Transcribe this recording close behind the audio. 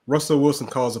Russell Wilson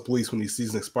calls the police when he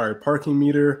sees an expired parking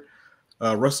meter.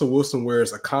 Russell Wilson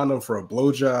wears a condom for a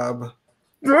blowjob.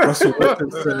 Russell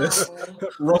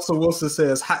Wilson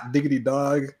says hot diggity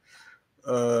dog.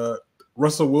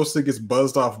 Russell Wilson gets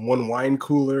buzzed off one wine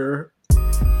cooler.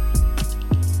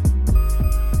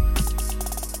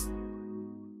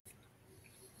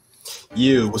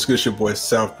 What's good? It's your boy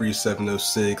South Breeze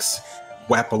 706,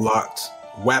 WAP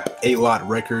A Lot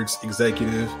Records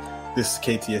executive. This is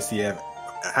KTSC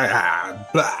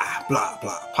blah blah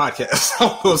blah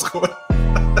podcast. What's going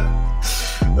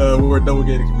on? We're a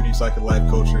double-gated community psychic life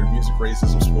culture, music,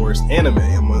 racism, sports, anime,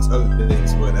 amongst other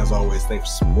things. But as always,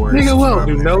 thanks for support. Nigga, well,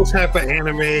 do no type of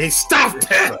anime. Stop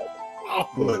that.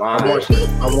 Look,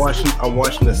 I'm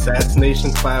watching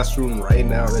Assassination Classroom right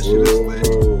now. That shit is lit.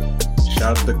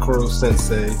 Shout out to Kuro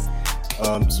Sensei.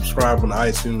 Subscribe on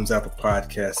iTunes, Apple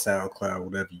Podcasts, SoundCloud,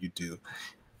 whatever you do.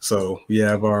 So we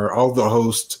have all the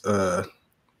host,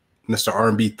 Mr.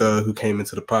 R&B Thug, who came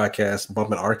into the podcast,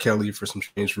 bumping R. Kelly for some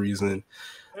strange reason.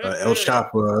 El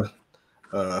Chapa,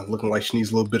 looking like she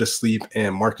needs a little bit of sleep,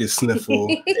 and Marcus Sniffle,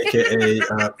 aka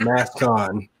Mask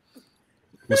On.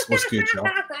 What's good, y'all?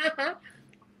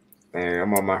 Man,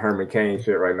 I'm on my Herman Cain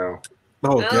shit right now.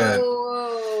 Oh god.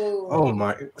 Oh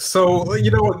my. So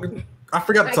you know what? I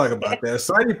forgot to talk about that.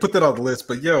 So I didn't put that on the list.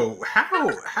 But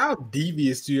how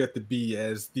devious do you have to be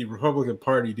as the Republican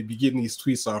Party to be getting these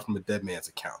tweets off from a dead man's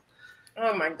account?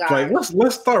 Oh my god. Like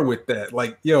let's start with that.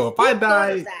 Like, if I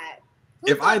die,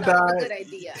 good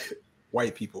idea.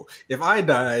 White people. If I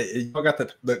die, and y'all got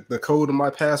the code of my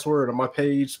password on my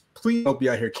page, please don't be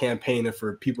out here campaigning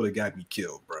for people that got me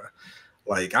killed, bro.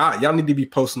 Like, y'all need to be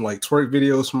posting like twerk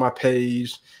videos from my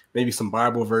page, maybe some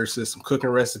Bible verses, some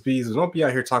cooking recipes. And don't be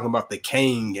out here talking about the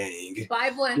Kane gang.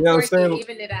 Bible and twerking,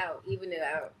 even it out.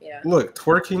 Yeah. Look,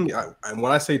 twerking.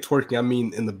 When I say twerking, I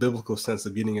mean in the biblical sense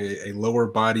of getting a lower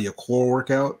body, a core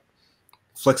workout,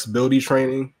 flexibility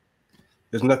training.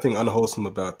 There's nothing unwholesome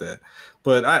about that.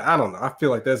 But I don't know. I feel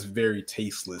like that's very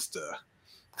tasteless to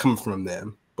come from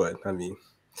them. But I mean,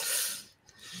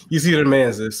 you see the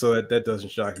man's this, so that doesn't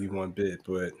shock you one bit.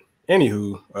 But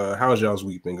anywho, how's y'all's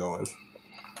week been going?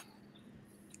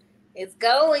 It's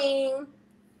going.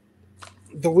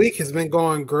 The week has been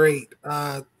going great.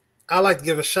 I like to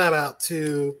give a shout out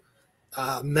to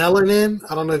Melanin.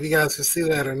 I don't know if you guys can see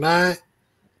that or not,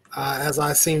 as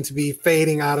I seem to be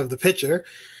fading out of the picture.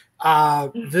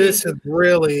 This has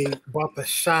really brought the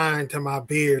shine to my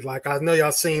beard. Like, I know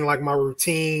y'all seen like my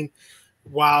routine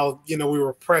while we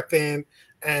were prepping,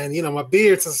 and my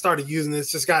beard, since I started using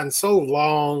it's just gotten so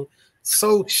long,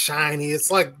 so shiny.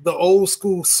 It's like the old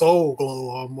school soul glow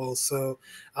almost. So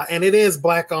and it is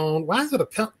black on. Why is it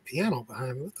a piano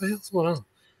behind me? What the hell's going on?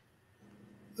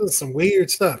 This is some weird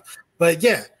stuff. But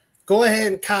yeah, go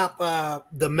ahead and cop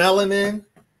the Melanin,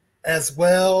 as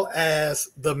well as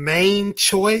the Main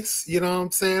Choice. You know what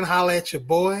I'm saying? Holla at your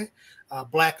boy.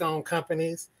 Black-owned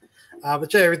companies.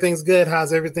 But yeah, everything's good.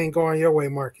 How's everything going your way,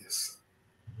 Marcus?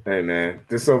 Hey, man.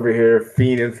 Just over here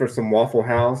fiending for some Waffle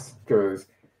House because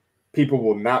people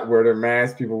will not wear their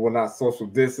masks. People will not social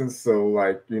distance. So,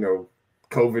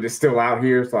 COVID is still out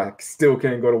here. So I still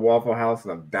can't go to Waffle House,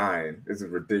 and I'm dying. This is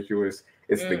ridiculous.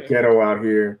 It's the ghetto out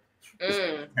here.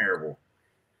 It's terrible.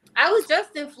 I was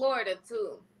just in Florida,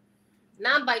 too.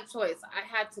 Not by choice. I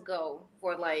had to go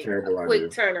for a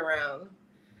quick turnaround.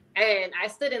 And I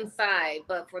stood inside,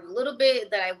 but for the little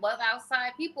bit that I was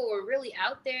outside, people were really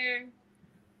out there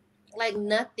like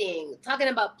nothing. Talking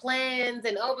about plans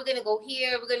and, we're going to go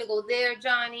here, we're going to go there,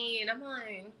 Johnny. And I'm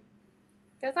like,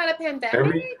 that's not a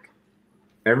pandemic?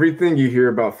 Everything you hear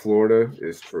about Florida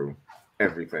is true.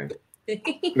 Everything.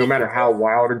 No matter how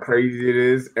wild and crazy it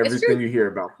is, everything you hear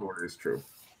about Florida is true.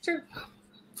 True.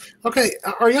 Okay,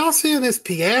 are y'all seeing this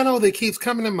piano that keeps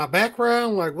coming in my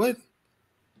background? Like, what?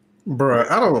 Bro,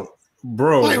 I don't.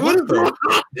 Bro, like, what is going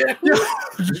on?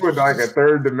 You were like a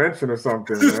third dimension or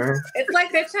something, man. It's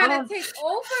like they're trying to take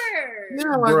over.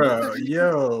 Yeah,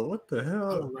 bro, what the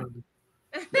hell?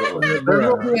 There's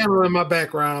no piano in my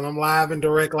background. I'm live and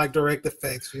direct, like Direct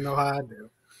Effects. You know how I do.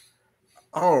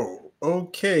 Oh,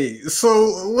 okay. So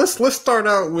let's start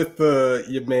out with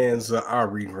your man's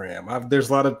Aubrey Graham. There's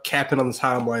a lot of capping on the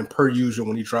timeline per usual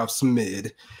when he drops some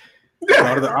mid. A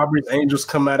lot of the Aubrey's Angels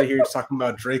come out of here talking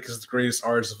about Drake is the greatest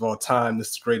artist of all time. This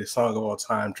is the greatest song of all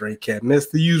time. Drake can't miss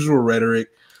the usual rhetoric,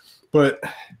 but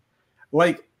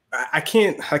like I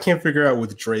can't figure out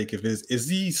with Drake is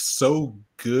he so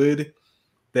good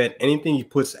that anything he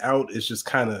puts out is just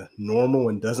kind of normal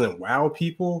and doesn't wow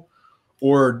people,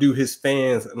 or do his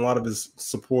fans and a lot of his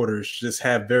supporters just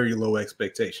have very low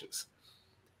expectations?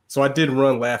 So I did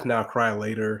run Laugh Now, Cry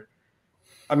Later.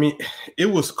 I mean, it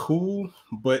was cool,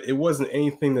 but it wasn't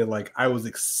anything that like I was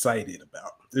excited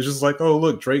about. It's just like, oh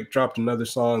look, Drake dropped another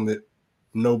song that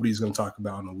nobody's going to talk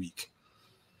about in a week.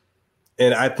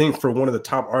 And I think for one of the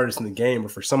top artists in the game, or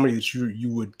for somebody that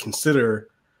you would consider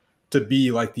to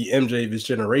be like the MJ of his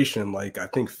generation, like I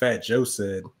think Fat Joe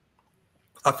said,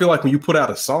 I feel like when you put out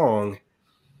a song,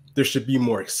 there should be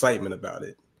more excitement about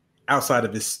it outside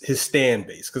of his stand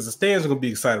base, because the stands are going to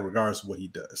be excited regardless of what he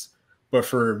does. But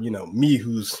for, me,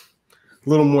 who's a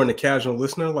little more than a casual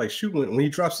listener, like, shoot, when he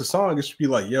drops a song, it should be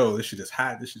like, yo, this shit is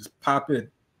hot, this should just pop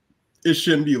in. It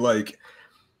shouldn't be like,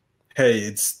 hey,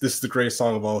 this is the greatest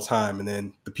song of all time, and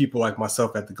then the people like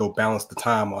myself have to go balance the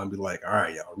time on and be like, all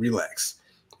right, y'all, relax.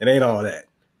 It ain't all that.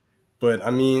 But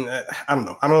I mean, I don't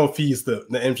know. I don't know if he's the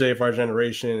MJ of our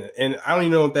generation, and I don't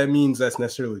even know if that means that's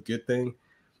necessarily a good thing.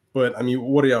 But I mean,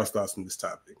 what are y'all's thoughts on this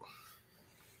topic?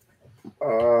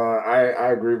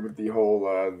 I agree with the whole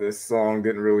this song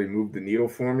didn't really move the needle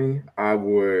for me. I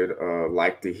would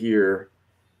like to hear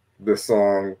the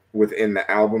song within the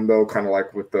album, though, kind of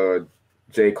like with the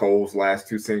J. Cole's last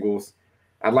two singles.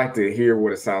 I'd like to hear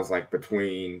what it sounds like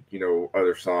between,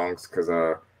 other songs, because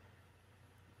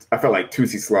I felt like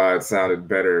Toosie Slide sounded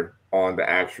better on the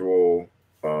actual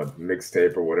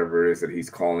mixtape or whatever it is that he's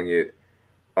calling it.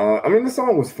 I mean, the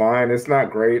song was fine. It's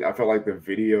not great. I felt like the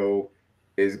video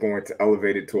is going to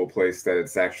elevate it to a place that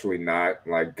it's actually not.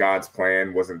 Like, God's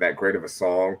Plan wasn't that great of a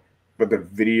song, but the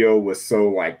video was so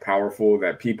like powerful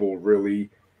that people really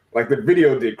like the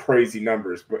video did crazy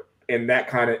numbers, but and that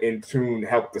kind of in tune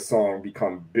helped the song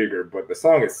become bigger. But the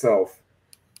song itself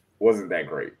wasn't that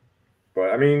great.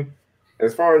 But I mean,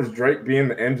 as far as Drake being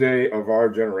the MJ of our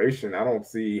generation, I don't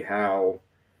see how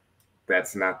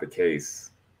that's not the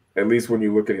case. At least when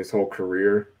you look at his whole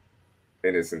career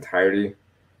in its entirety,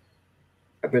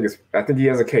 I think he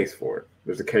has a case for it.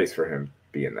 There's a case for him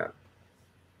being that.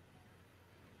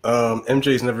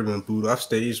 MJ's never been booed off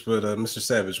stage, but Mr.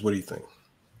 Savage, what do you think?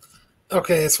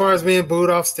 Okay, as far as being booed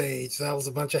off stage, that was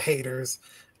a bunch of haters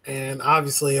and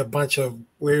obviously a bunch of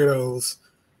weirdos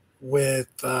with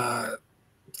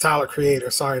Tyler Creator.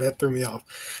 Sorry, that threw me off.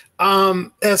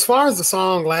 As far as the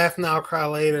song Laugh Now, Cry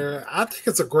Later, I think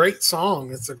it's a great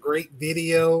song. It's a great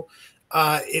video.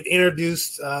 It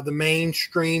introduced the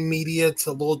mainstream media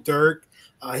to Lil Durk.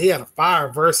 He had a fire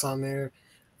verse on there.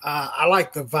 I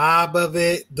like the vibe of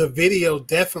it. The video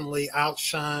definitely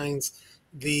outshines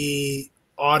the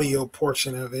audio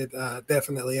portion of it.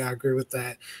 Definitely, I agree with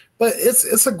that. But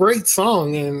it's a great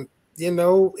song, and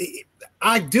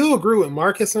I do agree with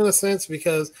Marcus in a sense,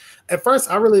 because at first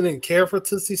I really didn't care for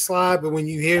Tootsie Slide, but when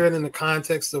you hear it in the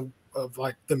context of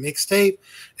like the mixtape,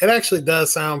 it actually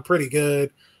does sound pretty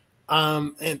good.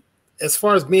 And as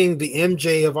far as being the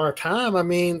MJ of our time, I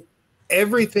mean,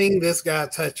 everything this guy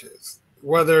touches,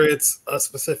 whether it's a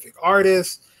specific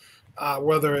artist,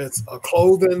 whether it's a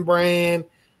clothing brand,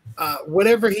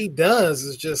 whatever he does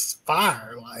is just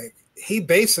fire. Like, he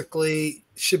basically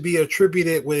should be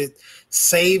attributed with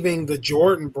saving the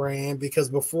Jordan brand, because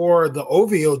before the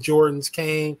OVO Jordans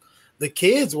came, the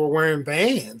kids were wearing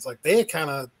Vans. Like, they had kind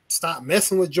of stopped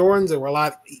messing with Jordans. They were a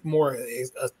lot more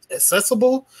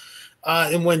accessible.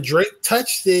 And when Drake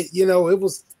touched it, it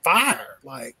was fire.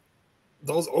 Like,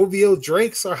 those OVO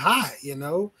Drakes are hot,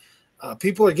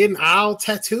 People are getting owl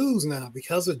tattoos now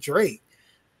because of Drake.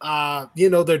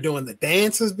 They're doing the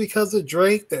dances because of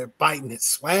Drake. They're biting his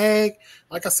swag.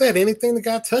 Like I said, anything the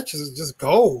guy touches is just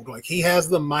gold. Like, he has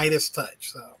the Midas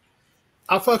touch. So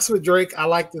I fucks with Drake. I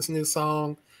like this new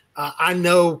song. I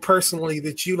know personally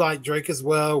that you like Drake as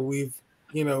well. We've,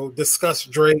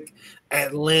 discussed Drake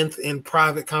at length in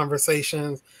private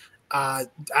conversations. I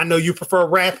know you prefer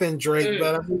rapping Drake,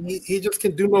 but I mean, he just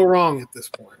can do no wrong at this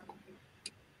point.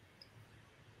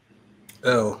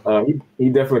 He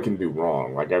definitely can do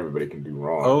wrong. Like, everybody can do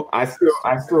wrong. Oh,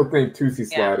 I still think Tootsie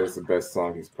Slide is the best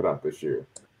song he's put out this year.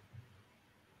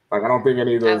 Like, I don't think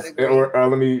any of those. Or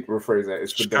let me rephrase that.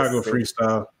 It's the Chicago best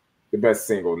Freestyle. The best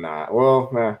single,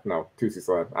 no, Tootsie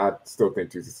Slide. I still think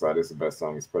Tootsie Slide is the best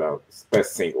song he's put out. It's the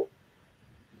best single.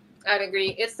 I'd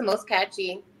agree. It's the most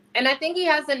catchy. And I think he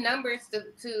has the numbers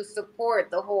to support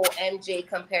the whole MJ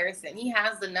comparison. He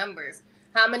has the numbers.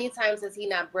 How many times has he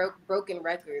not broken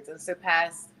records and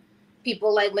surpassed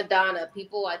people like Madonna?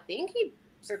 I think he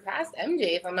surpassed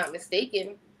MJ, if I'm not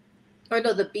mistaken. Or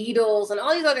no, the Beatles and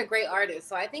all these other great artists.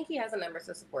 So I think he has the numbers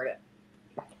to support it.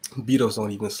 Beatles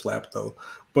don't even slap though.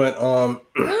 But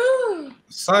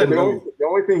side note, the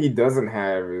only thing he doesn't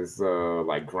have is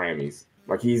like Grammys.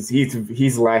 Like,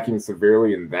 he's lacking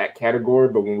severely in that category.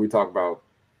 But when we talk about,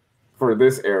 for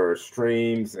this era,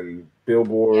 streams and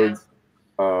billboards,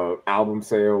 album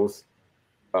sales,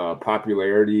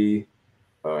 popularity,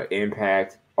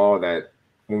 impact, all that.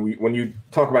 When you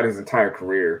talk about his entire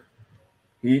career,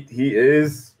 he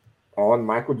is on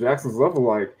Michael Jackson's level.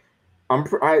 Like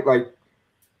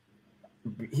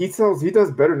he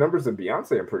does better numbers than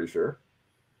Beyonce. I'm pretty sure.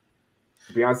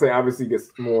 Beyonce obviously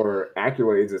gets more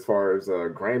accolades as far as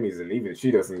Grammys, and even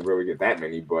she doesn't really get that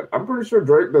many. But I'm pretty sure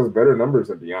Drake does better numbers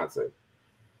than Beyonce.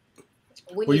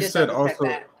 Well, you said also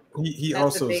he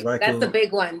also is lacking. That's the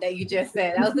big one that you just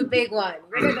said. That was the big one.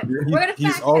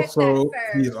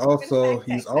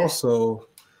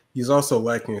 He's also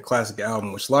lacking a classic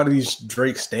album, which a lot of these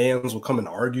Drake stans will come and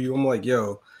argue. I'm like,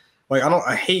 yo, like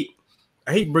I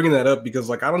hate bringing that up because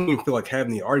like I don't even feel like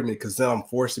having the argument because then I'm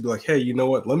forced to be like, hey, you know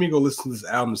what? Let me go listen to this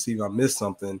album to see if I missed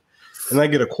something. And I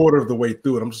get a quarter of the way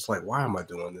through it. I'm just like, why am I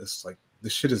doing this? Like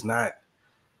this shit is not.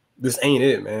 This ain't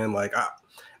it, man. Like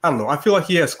I don't know. I feel like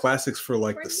he has classics for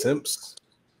like the Simps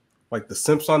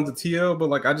on the TL, but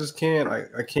like I just can't.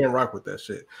 I can't rock with that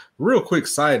shit. Real quick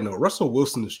side note: Russell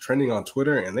Wilson is trending on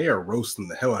Twitter, and they are roasting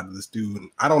the hell out of this dude.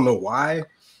 I don't know why,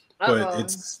 but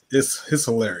it's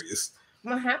hilarious.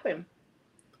 What happened?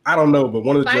 I don't know, but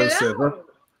one of the judges said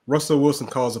Russell Wilson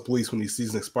calls the police when he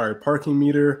sees an expired parking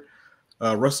meter.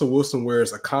 Russell Wilson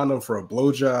wears a condom for a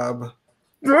blowjob.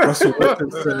 Russell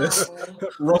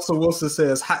Wilson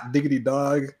says hot diggity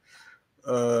dog.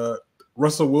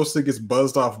 Russell Wilson gets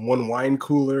buzzed off one wine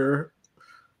cooler.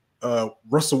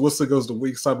 Russell Wilson goes to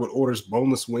Wingstop with orders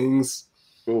boneless wings.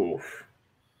 Ooh.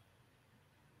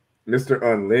 Mr.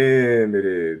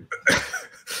 Unlimited.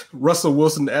 Russell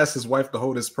Wilson asks his wife to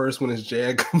hold his purse when his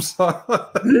jag comes on.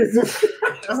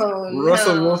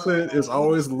 Russell Wilson is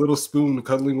always a little spoon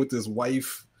cuddling with his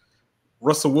wife.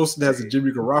 Russell Wilson has a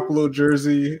Jimmy Garoppolo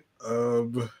jersey.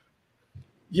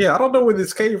 Yeah, I don't know where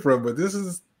this came from, but this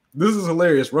is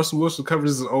hilarious. Russell Wilson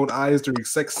covers his own eyes during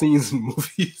sex scenes in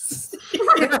movies.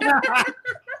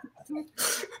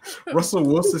 Russell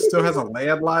Wilson still has a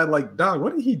landline. Like, dog,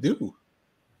 what did he do?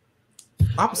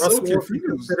 I'm so confused.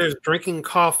 Considers drinking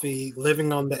coffee,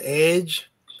 living on the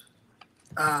edge.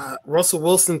 Russell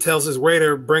Wilson tells his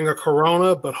waiter, bring a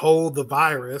Corona, but hold the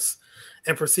virus,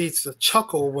 and proceeds to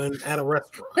chuckle when at a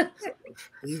restaurant.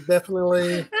 He's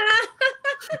definitely...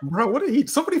 Bro, what did he...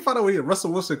 Somebody found out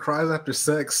Russell Wilson cries after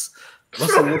sex.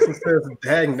 Russell Wilson says,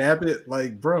 dang nabbit.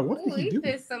 Like, bro, what did he do?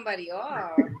 He pissed somebody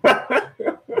off.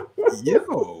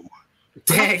 Yo.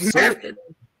 Dang nabbit.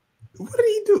 What did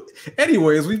he do?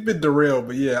 Anyways, we've been derailed,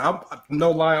 but yeah, I'm no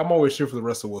lie, I'm always here for the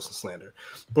Russell Wilson slander.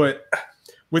 But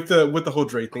with the whole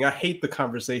Drake thing, I hate the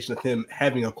conversation of him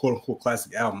having a quote unquote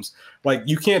classic albums. Like,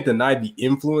 you can't deny the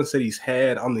influence that he's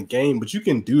had on the game, but you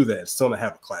can do that and still not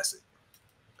have a classic.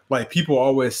 Like, people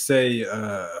always say,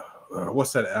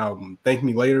 what's that album? Thank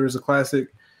Me Later is a classic.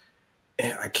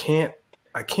 And I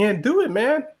can't do it,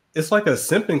 man. It's like a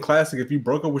simping classic if you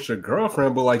broke up with your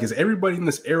girlfriend, but like, is everybody in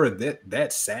this era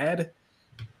that sad?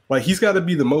 Like, he's got to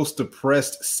be the most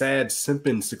depressed, sad,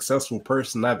 simping, successful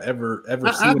person I've ever seen.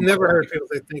 I've never heard people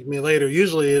say "Thank Me Later."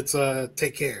 Usually, it's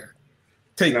 "Take Care."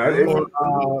 It's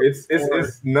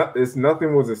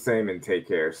nothing was the same in Take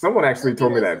Care. Someone actually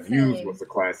told me that Views was a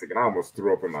classic, and I almost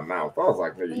threw up in my mouth. I was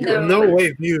like, no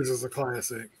way, Views is a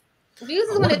classic. Views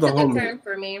is when it took a turn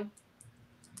for me.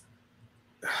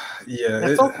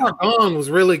 Yeah, So Far Gone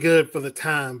was really good for the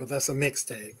time, but that's a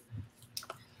mixtape.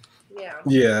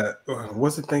 Yeah.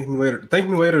 What's it? Thank Me Later. Thank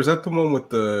Me Later. Is that the one with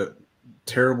the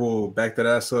terrible "Back That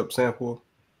Ass Up" sample?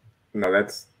 No,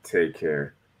 that's Take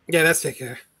Care. Yeah, that's Take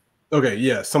Care. Okay,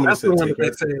 yeah. Somebody said Take Care.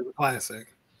 They say is a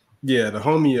classic. Yeah, the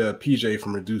homie PJ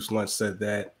from Reduced Lunch said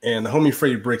that, and the homie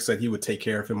Freddie Brick said he would take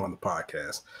care of him on the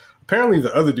podcast. Apparently,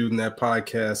 the other dude in that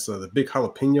podcast, the Big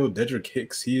Jalapeno, Dedrick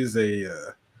Hicks, he is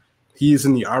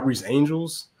in the Aubrey's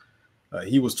Angels.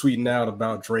 He was tweeting out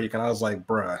about Drake, and I was like,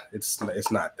 bruh, it's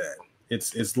not that.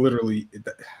 It's literally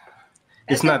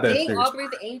it's not that serious. Aubrey's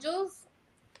Angels?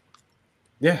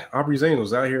 Yeah, Aubrey's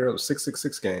Angels out here,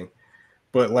 666 gang.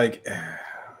 But like,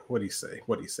 what'd he say?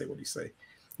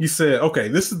 He said, okay,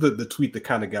 this is the tweet that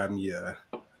kind of got me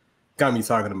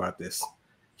talking about this.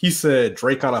 He said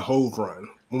Drake on a Hove run.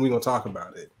 When we gonna talk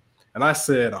about it? And I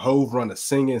said a Hove run of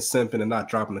singing, simping, and not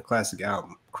dropping a classic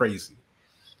album. Crazy.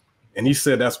 And he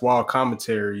said that's wild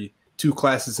commentary. 2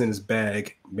 classes in his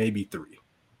bag, maybe 3.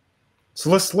 So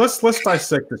let's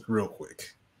dissect this real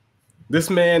quick. This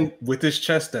man with his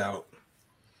chest out,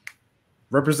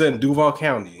 representing Duval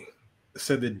County,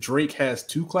 said that Drake has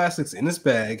 2 classics in his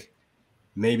bag,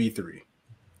 maybe 3.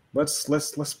 Let's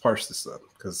parse this up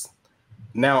because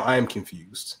now I'm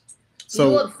confused.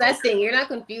 So you're obsessing. You're not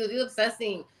confused. You're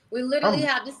obsessing. We literally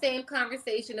have the same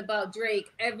conversation about Drake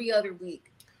every other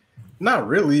week. Not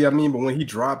really. I mean, but when he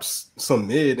drops some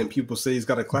mid and people say he's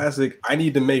got a classic, I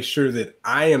need to make sure that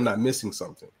I am not missing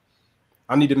something.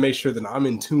 I need to make sure that I'm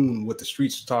in tune with the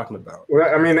streets are talking about.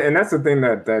 Well, I mean, and that's the thing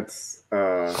that's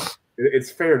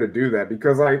it's fair to do that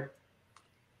because like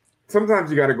sometimes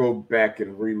you got to go back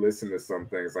and re-listen to some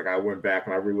things. Like I went back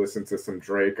and I re-listened to some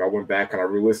Drake. I went back and I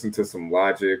re-listened to some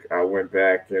Logic. I went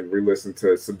back and re-listened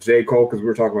to some J. Cole because we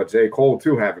were talking about J. Cole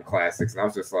too having classics, and I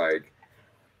was just like,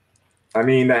 I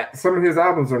mean, that some of his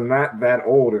albums are not that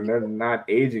old and they're not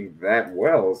aging that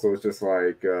well. So it's just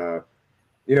like,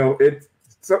 it's.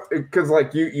 So, because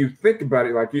like you think about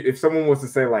it, like if someone was to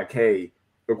say like, "Hey,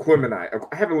 Aquemini,"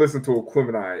 I haven't listened to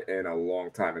Aquemini in a long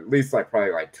time, at least like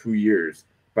probably like 2 years.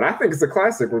 But I think it's a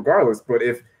classic regardless. But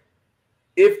if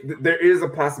there is a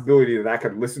possibility that I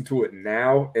could listen to it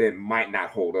now and it might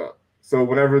not hold up, so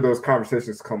whenever those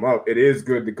conversations come up, it is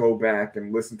good to go back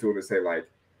and listen to it and say like,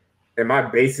 "Am I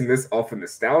basing this off of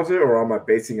nostalgia or am I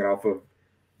basing it off of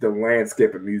the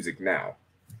landscape of music now?"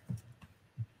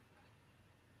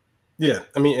 Yeah,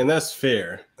 I mean, and that's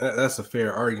fair. That's a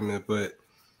fair argument, but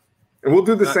and we'll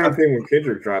do the same thing when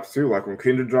Kendrick drops too. Like when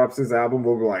Kendrick drops his album,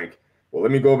 we'll be like, "Well,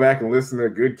 let me go back and listen to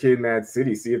Good Kid, Mad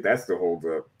City, see if that still holds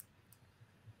up."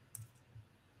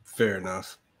 Fair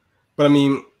enough, but I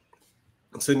mean,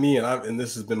 to me, and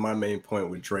this has been my main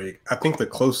point with Drake. I think the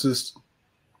closest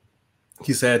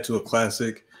he's had to a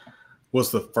classic was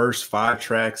the first 5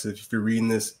 tracks. If you're reading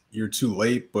this, you're too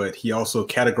late, but he also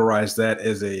categorized that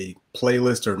as a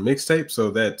playlist or mixtape,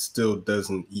 so that still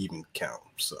doesn't even count.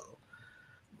 So,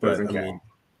 but I mean,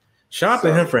 shout out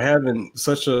to him for having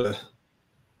such a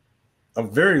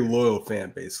very loyal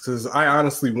fan base, because I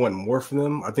honestly want more from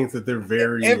them. I think that they're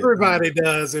very everybody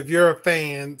does if you're a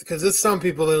fan, because there's some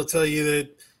people that'll tell you that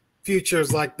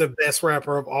Future's like the best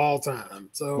rapper of all time.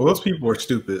 So well, those people are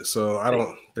stupid. So I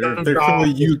don't. They're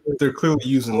clearly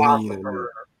using lean and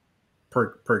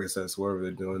Percocets, whatever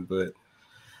they're doing. But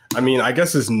I mean, I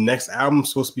guess his next album's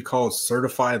supposed to be called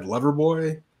Certified Lover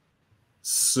Boy.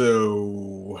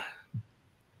 So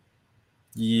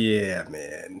yeah,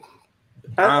 man.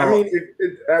 I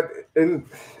mean,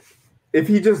 if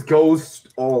he just goes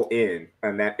all in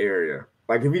that area.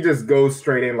 Like if he just goes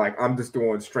straight in, like I'm just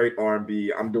doing straight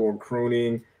R&B, I'm doing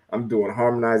crooning, I'm doing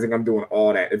harmonizing, I'm doing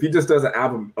all that. If he just does an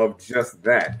album of just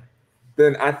that,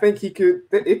 then I think it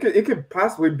could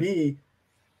possibly be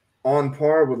on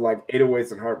par with like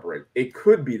 808s and Heartbreak. It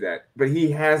could be that, but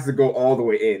he has to go all the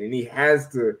way in, and he has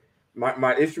to.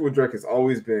 My issue with Drake has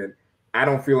always been I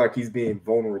don't feel like he's being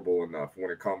vulnerable enough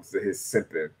when it comes to his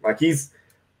simping. Like he's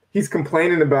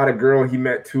complaining about a girl he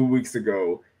met 2 weeks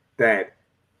ago that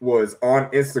was on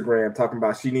Instagram talking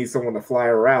about she needs someone to fly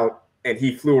her out, and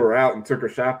he flew her out and took her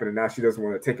shopping, and now she doesn't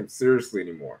want to take him seriously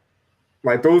anymore.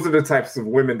 Like those are the types of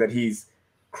women that he's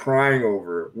crying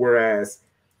over, whereas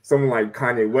someone like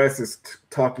Kanye West is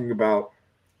talking about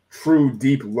true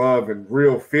deep love and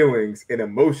real feelings and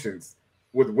emotions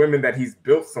with women that he's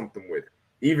built something with.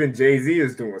 Even Jay-Z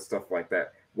is doing stuff like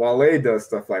that. Wale does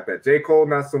stuff like that. J. Cole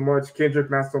not so much, Kendrick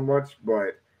not so much,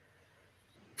 but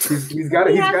he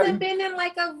hasn't been in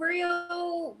like a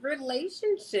real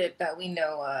relationship that we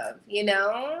know of, you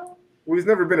know? Well, he's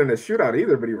never been in a shootout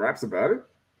either, but he raps about it.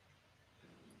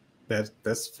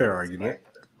 That's a fair argument.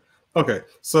 Okay,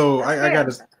 so I got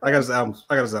his albums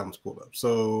pulled up.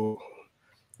 So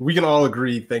we can all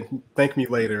agree. Thank me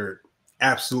later.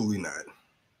 Absolutely not.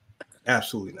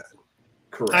 Absolutely not.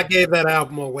 Correct. I gave that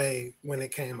album away when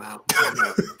it came out.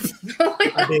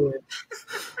 I did.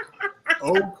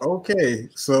 Oh, okay.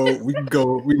 So we can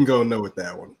go no with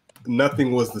that one.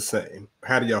 Nothing was the same.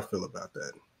 How do y'all feel about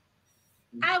that?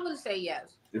 I would say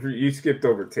yes. If you skipped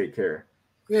over Take Care.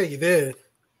 Yeah, you did.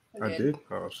 I did.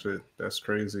 Oh shit, that's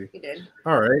crazy. You did.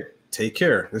 All right. Take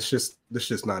Care. This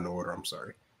just not in order. I'm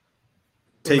sorry.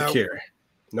 Take Care.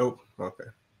 Nope. Okay.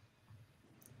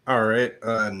 All right.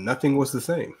 Nothing was the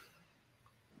same.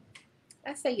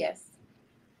 I say yes.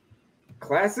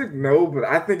 Classic, no, but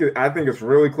I think it's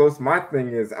really close. My thing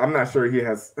is, I'm not sure he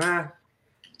has.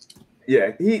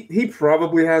 Yeah, he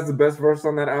probably has the best verse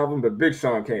on that album, but Big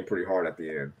Sean came pretty hard at the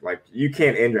end. Like you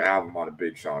can't end your album on a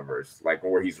Big Sean verse, like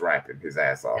where he's rapping his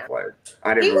ass off. Like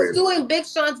he was doing Big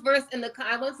Sean's verse in the.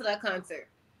 I went to that concert.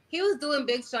 He was doing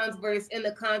Big Sean's verse in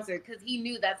the concert because he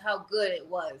knew that's how good it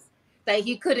was. That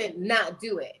he couldn't not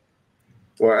do it.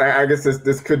 Well, I guess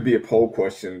this could be a poll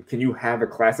question. Can you have a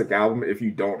classic album if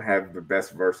you don't have the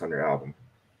best verse on your album?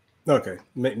 Okay,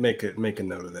 make a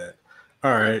note of that.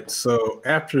 All right, so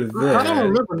after that, I don't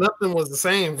remember. Nothing was the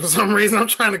same for some reason. I'm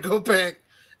trying to go back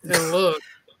and look.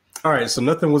 All right, so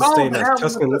nothing was staying as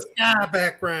Tuscan sky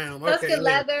background. Tuscan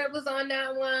Leather was on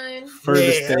that one.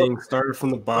 Furthest Thing started from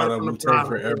the bottom. Wu-Tang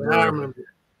Forever. I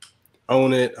remember.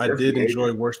 Own It. I did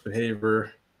enjoy Worst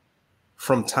Behavior.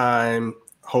 From Time.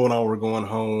 Hold On, We're Going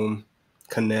Home.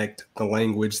 Connect. The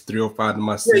Language. 305 to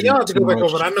My City. Yeah, y'all have to go back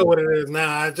over it. I know what it is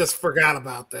now. I just forgot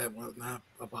about that one. I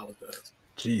apologize.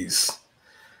 Jeez.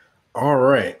 All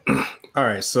right. All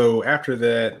right. So after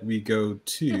that, we go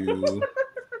to.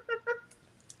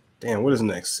 Damn, what is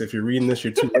next? If you're reading this,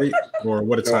 you're too late, or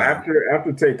what a time.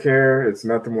 After Take Care, it's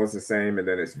Nothing Was the Same, and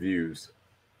then it's Views.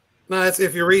 No, it's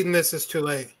if you're reading this, it's too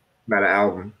late. Not an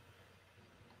album.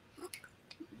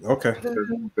 Okay.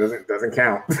 Doesn't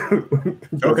count.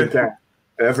 Okay. Count.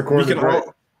 That's according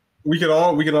we can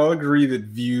all agree that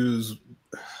Views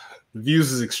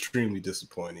is extremely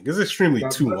disappointing. It's extremely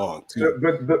too long too.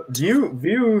 But the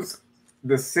Views,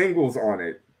 the singles on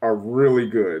it are really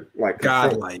good. Like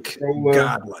Godlike,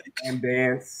 and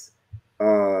Dance,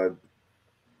 and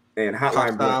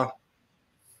Hotline Bling.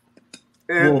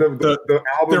 And the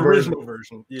album original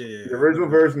version. Yeah. The original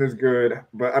version is good.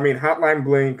 But I mean Hotline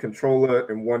Bling, Controller,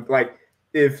 and one like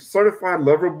if Certified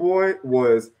Lover Boy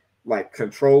was like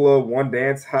Controller, One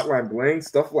Dance, Hotline Bling,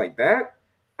 stuff like that,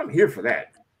 I'm here for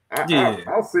that.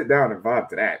 I'll sit down and vibe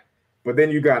to that. But then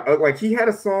you got like he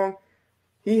has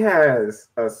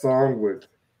a song with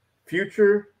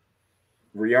Future,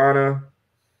 Rihanna,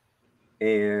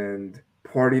 and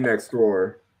Party Next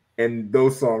Door, and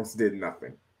those songs did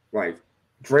nothing. Like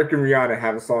Drake and Rihanna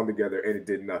have a song together and it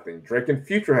did nothing. Drake and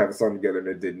Future have a song together and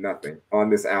it did nothing on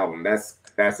this album. That's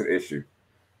an issue.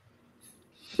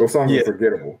 Those songs are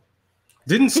forgettable.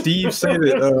 Didn't Steve say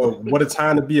that What a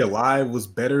Time to Be Alive was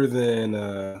better than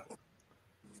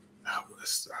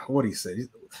what he said?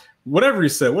 Whatever he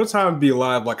said, What a Time to Be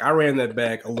Alive, like I ran that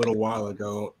back a little while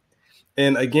ago.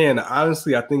 And again,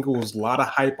 honestly, I think it was a lot of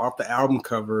hype off the album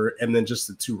cover and then just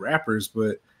the two rappers.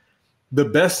 But the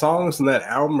best songs in that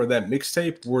album or that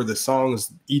mixtape were the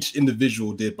songs each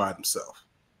individual did by themselves.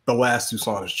 The last two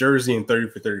songs, Jersey and 30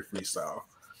 for 30 Freestyle.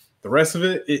 The rest of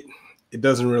it, it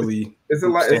doesn't really. There's a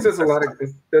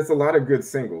lot of good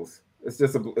singles. It's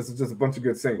just a bunch of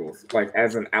good singles. Like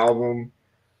as an album,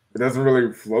 it doesn't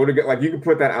really flow together. Like you can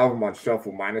put that album on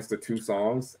shuffle minus the two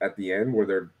songs at the end where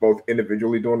they're both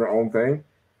individually doing their own thing.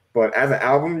 But as an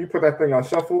album, you put that thing on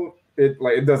shuffle,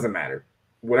 it doesn't matter.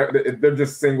 Whatever, they're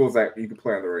just singles that you can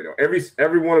play on the radio.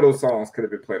 Every one of those songs could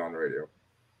have been played on the radio.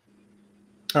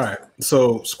 All right,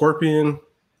 so Scorpion,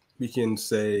 we can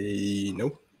say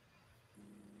no.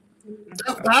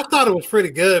 I thought it was pretty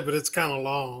good, but it's kind of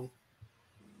long.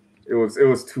 It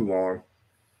was too long.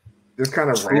 Just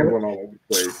kind of rambling all over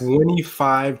the place.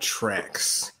 25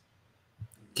 tracks.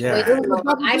 Yeah,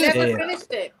 I never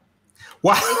finished it.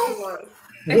 Wow.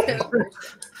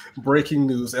 Breaking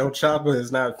news: El Chapa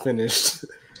has not finished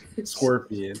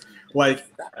Scorpion. Like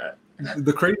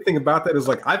the crazy thing about that is,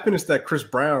 like, I finished that Chris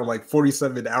Brown like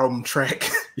 47 album track.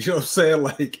 You know what I'm saying?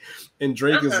 Like, and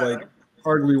Drake is like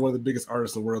arguably one of the biggest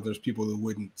artists in the world. There's people that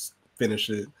wouldn't finish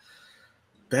it.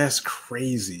 That's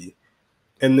crazy.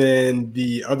 And then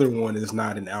the other one is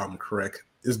not an album, correct?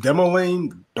 Is Demo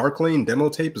Lane, Dark Lane, Demo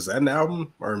Tape, is that an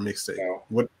album or a mixtape? No.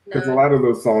 What? Because a lot of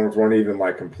those songs weren't even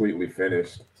like completely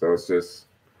finished. So it's just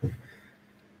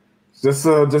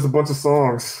a bunch of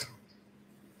songs.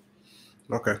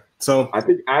 Okay. So I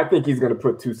think he's gonna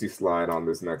put Tootsie Slide on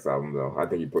this next album though. I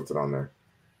think he puts it on there.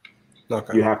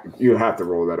 Okay. You have to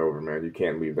roll that over, man. You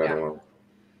can't leave that alone.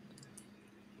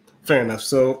 Fair enough.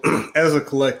 So as a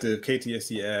collective,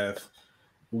 KTSDF,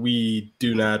 we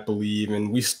do not believe, and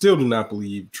we still do not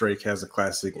believe Drake has a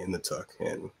classic in the tuck.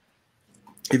 And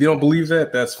if you don't believe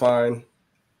that, that's fine.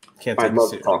 Can't take I'd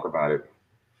love to talk about it.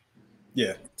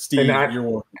 Yeah, Steve, you're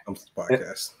welcome to come to the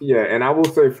podcast. And I will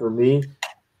say for me,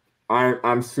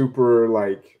 I'm super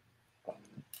like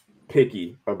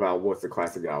picky about what's a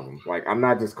classic album. Like I'm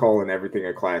not just calling everything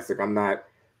a classic. I'm not,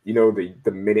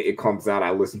 the minute it comes out,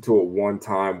 I listen to it one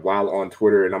time while on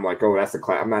Twitter, and I'm like, oh, that's a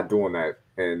classic. I'm not doing that.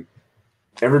 And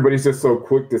everybody's just so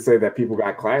quick to say that people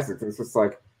got classics. And it's just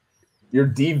like you're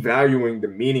devaluing the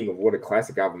meaning of what a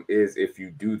classic album is if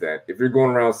you do that. If you're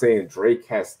going around saying Drake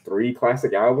has 3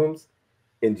 classic albums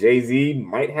and Jay-Z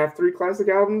might have 3 classic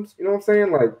albums, you know what I'm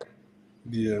saying? Like,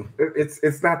 yeah,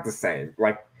 it's not the same.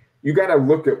 Like, you got to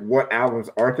look at what albums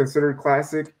are considered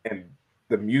classic and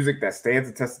the music that stands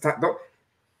the test of time.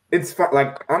 It's fun.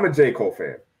 Like, I'm a J. Cole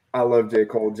fan. I love J.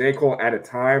 Cole. J. Cole at a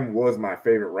time was my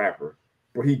favorite rapper.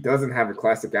 But he doesn't have a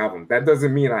classic album. That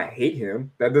doesn't mean I hate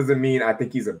him. That doesn't mean I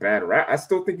think he's a bad rapper. I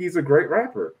still think he's a great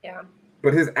rapper. Yeah.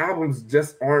 But his albums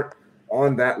just aren't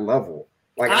on that level.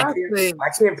 Like I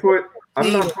can't put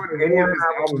I'm not putting any of his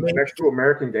albums next to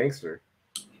American Gangster.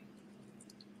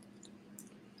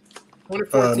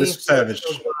 2014 Mr. Savage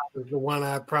is the one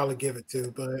I'd probably give it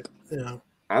to, but you know.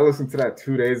 I listened to that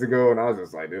 2 days ago and I was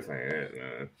just like, this ain't it,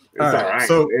 man. It's all right.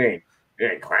 So, it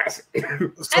ain't classic. I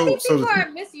think people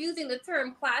are misusing the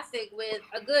term classic with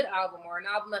a good album or an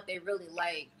album that they really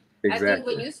like. Exactly. I think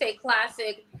when you say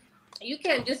classic, you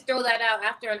can't just throw that out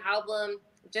after an album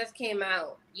just came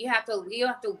out. You have to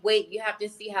wait. You have to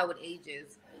see how it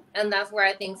ages. And that's where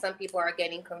I think some people are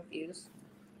getting confused.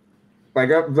 I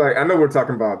know we're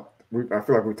talking about, I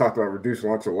feel like we talked about Reduced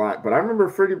Lunch a lot, but I remember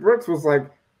Freddie Brooks was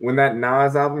like, when that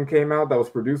Nas album came out that was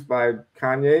produced by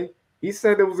Kanye, he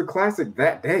said it was a classic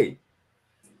that day.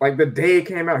 Like the day it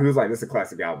came out, he was like, this is a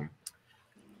classic album.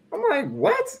 I'm like,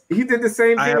 what? He did the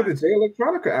same thing with the Jay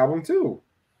Electronica album too.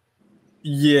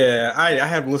 Yeah, I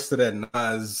have listed that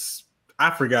Nas.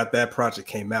 I forgot that project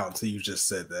came out until you just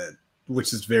said that,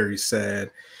 which is very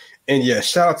sad. And yeah,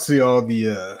 shout out to all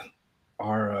the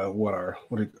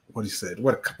what he said.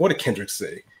 What did Kendrick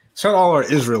say? Shout out all our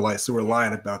Israelites who were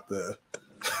lying about the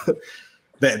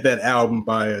that album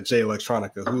by Jay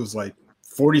Electronica, who was like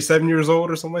 47 years old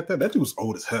or something like that. That dude was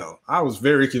old as hell. I was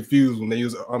very confused when they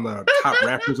was on the top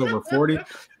rappers over 40.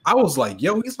 I was like,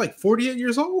 yo, he's like 48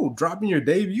 years old, dropping your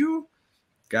debut.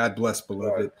 God bless,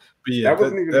 beloved. But yeah, that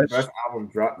wasn't even the best album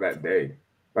dropped that day.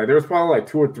 Like there was probably like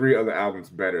 2 or 3 other albums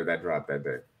better that dropped that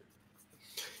day.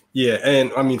 Yeah,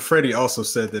 and I mean, Freddie also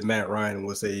said that Matt Ryan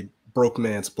was a broke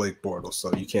man's Blake Bortles,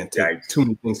 so you can't take too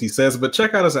many things he says. But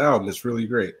check out his album; it's really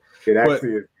great. It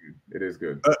actually is good. It is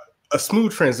good. A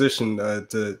smooth transition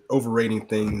to overrating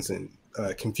things and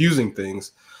confusing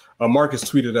things. Marcus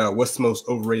tweeted out, "What's the most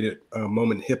overrated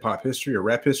moment in hip hop history or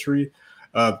rap history?"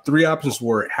 3 options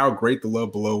were how great the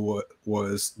Love Below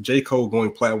was, J. Cole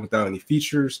going platinum without any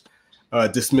features,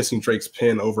 dismissing Drake's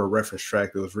pen over a reference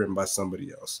track that was written by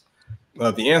somebody else.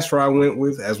 The answer I went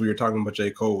with, as we were talking about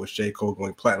J. Cole, was J. Cole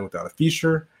going platinum without a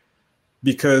feature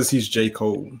because he's J.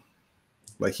 Cole.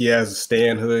 Like he has a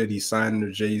stanhood, he's signed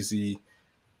under Jay-Z.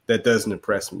 That doesn't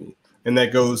impress me. And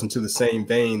that goes into the same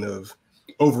vein of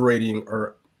overrating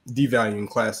or devaluing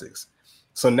classics.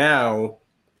 So now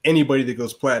anybody that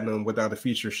goes platinum without a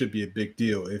feature should be a big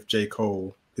deal if J.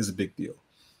 Cole is a big deal.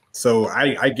 So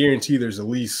I guarantee there's at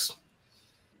least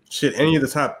any of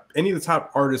the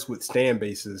top artists with stan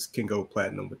bases can go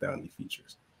platinum without any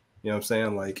features. You know what I'm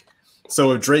saying? Like,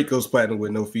 so if Drake goes platinum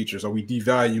with no features, are we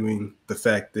devaluing the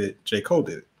fact that J. Cole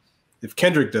did it? If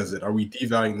Kendrick does it, are we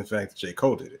devaluing the fact that J.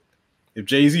 Cole did it? If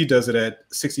Jay-Z does it at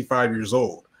 65 years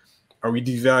old, are we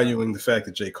devaluing the fact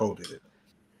that J. Cole did it?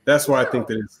 That's why I think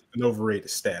that it's an overrated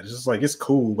stat. It's just like, it's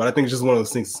cool, but I think it's just one of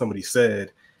those things that somebody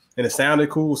said, and it sounded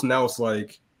cool, so now it's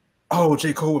like, oh,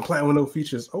 J. Cole went platinum with no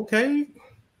features. Okay.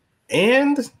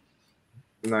 And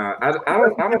nah, I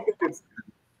don't think it's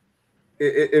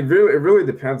it really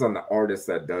depends on the artist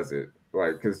that does it.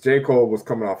 Like, because J. Cole was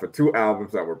coming off of 2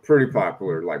 albums that were pretty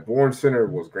popular. Like Born Sinner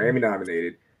was Grammy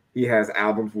nominated. He has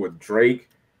albums with Drake,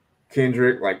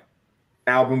 Kendrick, like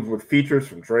albums with features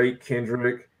from Drake,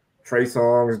 Kendrick, Trey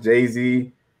Songz,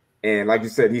 Jay-Z. And like you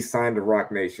said, he's signed to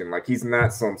Roc Nation. Like he's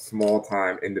not some small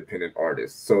time independent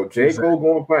artist. So J. Cole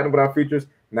going platinum without features,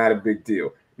 not a big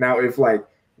deal. Now, if like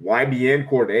YBN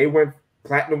Cordae went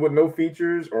platinum with no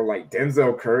features, or like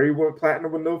Denzel Curry went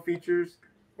platinum with no features,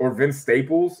 or Vince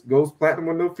Staples goes platinum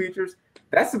with no features,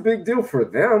 that's a big deal for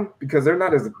them because they're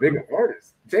not as big an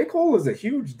artist. J. Cole is a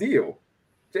huge deal.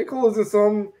 J. Cole isn't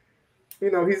some,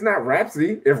 he's not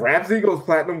Rhapsody. If Rhapsody goes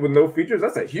platinum with no features,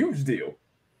 that's a huge deal.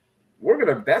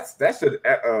 That should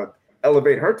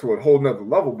elevate her to a whole nother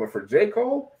level. But for J.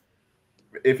 Cole,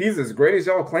 if he's as great as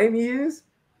y'all claim he is,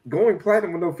 going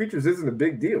platinum with no features isn't a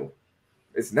big deal.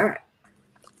 It's not.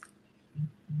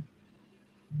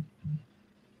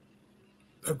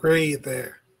 Agreed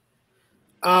there.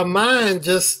 Mine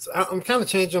I'm kind of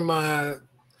changing my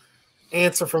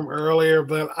answer from earlier,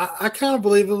 but I kind of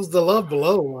believe it was the Love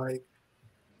Below. Like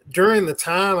during the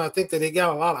time, I think that it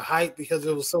got a lot of hype because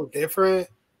it was so different.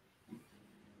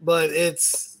 But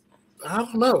I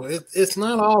don't know. It's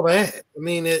not all that. I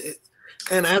mean,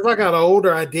 and as I got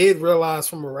older, I did realize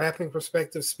from a rapping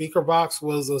perspective, Speakerboxxx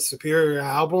was a superior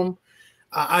album.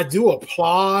 I do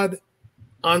applaud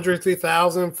Andre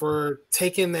 3000 for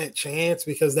taking that chance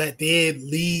because that did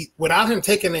lead. Without him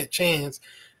taking that chance,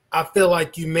 I feel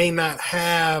like you may not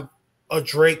have a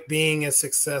Drake being as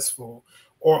successful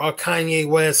or a Kanye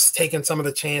West taking some of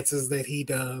the chances that he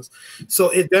does. So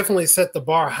it definitely set the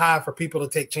bar high for people to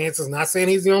take chances. Not saying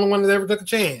he's the only one that ever took a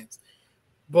chance,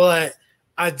 but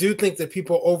I do think that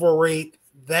people overrate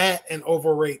that and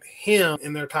overrate him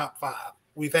in their top 5.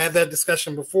 We've had that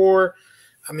discussion before.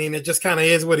 I mean, it just kind of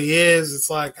is what he is. It's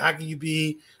like, how can you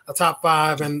be a top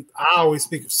 5? And I always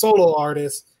speak of solo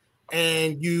artists,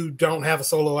 and you don't have a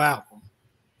solo album.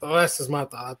 So that's just my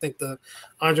thought. I think the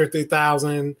Andre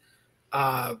 3000,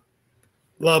 Love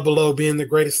Below being the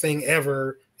greatest thing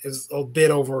ever is a bit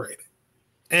overrated.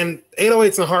 And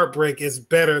 808s and Heartbreak is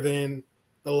better than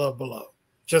the Love Below.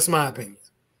 Just my opinion.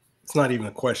 It's not even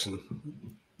a question.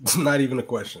 It's not even a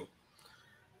question.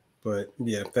 But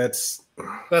yeah, that's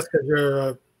because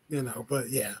you're, but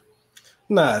yeah.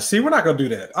 Nah, see, we're not gonna do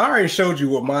that. I already showed you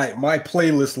what my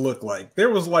playlist looked like. There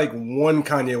was like one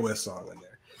Kanye West song in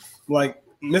there. Like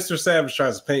Mr. Savage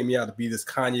tries to paint me out to be this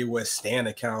Kanye West stan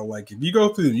account. Like if you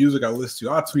go through the music I listen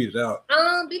to, I'll tweet it out.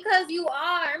 Because you are.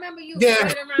 I remember you going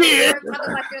around there talking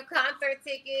about your concert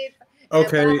tickets.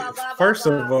 Okay, blah, blah, blah, first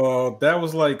blah, of all, that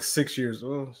was like 6 years.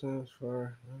 No,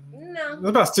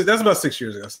 that's about 6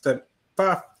 years ago.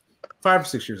 Five or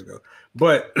 6 years ago.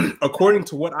 But according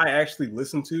to what I actually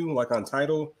listened to, like on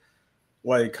Tidal,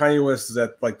 like Kanye West is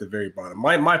at like the very bottom.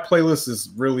 My playlist is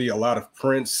really a lot of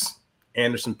Prince,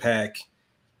 Anderson .Paak,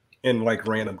 and like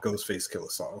random Ghostface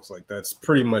Killah songs. Like that's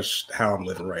pretty much how I'm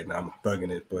living right now. I'm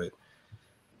thugging it, but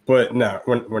no,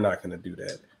 we're not gonna do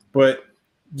that. But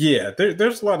yeah,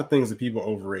 there's a lot of things that people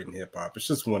overrate in hip hop. It's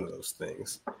just one of those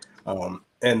things.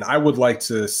 And I would like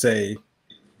to say,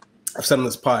 I've said on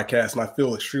this podcast, and I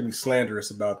feel extremely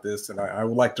slanderous about this, and I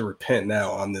would like to repent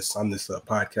now on this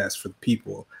podcast for the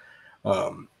people.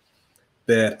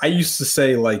 That I used to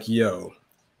say like, yo,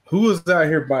 who is out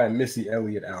here buying Missy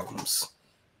Elliott albums?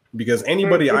 Because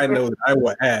anybody I know that I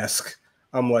will ask,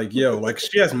 I'm like, yo, like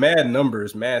she has mad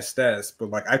numbers, mad stats, but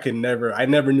like I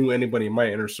never knew anybody in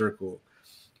my inner circle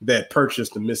that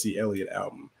purchased the Missy Elliott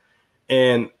album.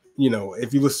 And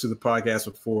if you listen to the podcast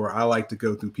before, I like to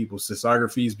go through people's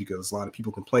discographies because a lot of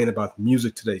people complain about the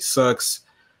music today sucks.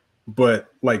 But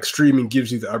like streaming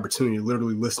gives you the opportunity to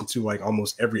literally listen to like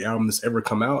almost every album that's ever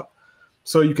come out.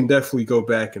 So you can definitely go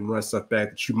back and run stuff back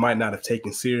that you might not have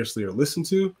taken seriously or listened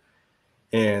to.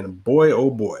 And boy, oh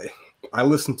boy, I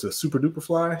listened to Super Duper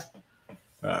Fly.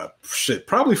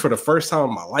 Probably for the first time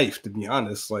in my life, to be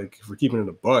honest, like if we're keeping it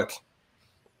a buck.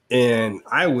 And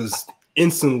I was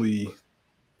instantly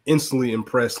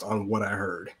impressed on what I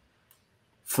heard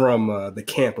from the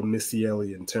camp of Missy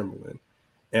Elliott and Timbaland.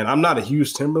 And I'm not a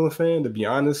huge Timbaland fan, to be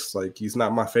honest. Like he's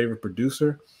not my favorite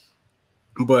producer.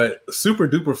 But Super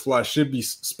Duper Fly should be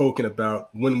spoken about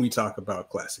when we talk about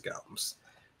classic albums.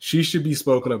 She should be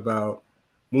spoken about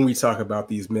when we talk about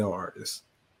these male artists.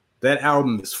 That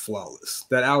album is flawless.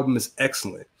 That album is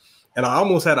excellent. And I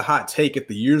almost had a hot take at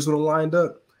the years when it lined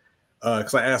up.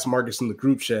 Because I asked Marcus in the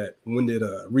group chat, when did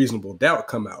Reasonable Doubt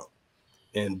come out?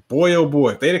 And boy, oh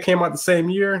boy, if they'd have came out the same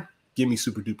year, give me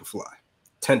Super Duper Fly.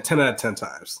 10 out of 10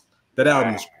 times. That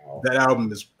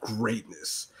album is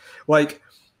greatness. Like,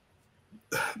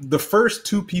 the first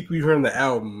two people you hear on the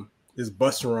album is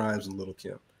Busta Rhymes and Lil'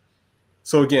 Kim.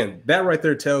 So again, that right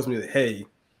there tells me that, hey,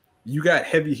 you got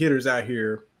heavy hitters out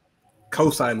here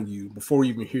co-signing you before we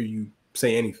even hear you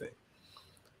say anything.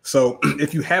 So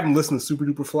if you haven't listened to Super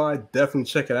Duper Fly, definitely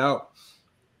check it out.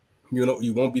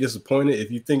 You won't be disappointed. If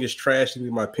you think it's trash, you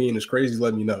think my opinion is crazy,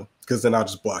 let me know, because then I'll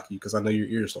just block you because I know your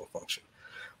ears don't function.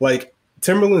 Like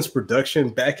Timbaland's production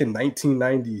back in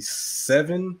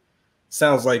 1997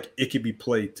 sounds like it could be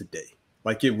played today.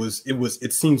 Like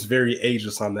it seems very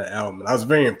ageless on that album. And I was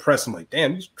very impressed. I'm like,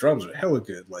 damn, these drums are hella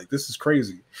good. Like this is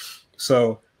crazy.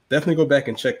 So definitely go back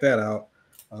and check that out.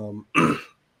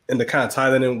 And to kind of tie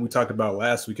that in, what we talked about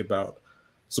last week about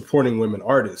supporting women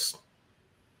artists.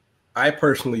 I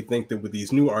personally think that with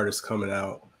these new artists coming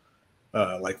out,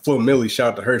 like Flo Milli,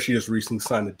 shout out to her, she just recently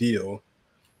signed a deal.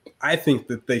 I think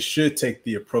that they should take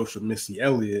the approach of Missy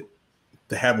Elliott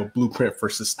to have a blueprint for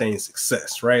sustained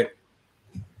success, right?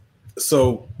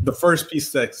 So the first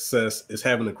piece of success is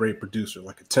having a great producer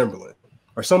like a Timbaland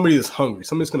or somebody that's hungry,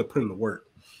 somebody that's going to put in the work.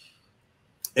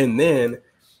 And then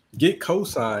get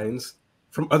cosigns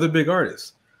from other big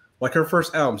artists. Like her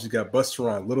first albums, you got Busta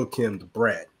Rhymes, Lil' Kim, Da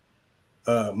Brat,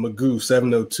 Magoo,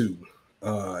 702,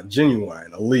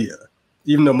 Genuine, Aaliyah,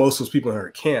 even though most of those people are in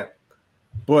her camp.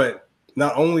 But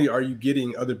not only are you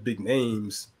getting other big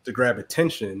names to grab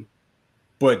attention,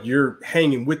 but you're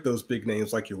hanging with those big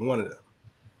names like you're one of them.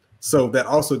 So that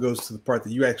also goes to the part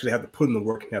that you actually have to put in the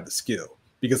work and have the skill.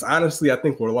 Because honestly, I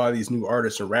think with a lot of these new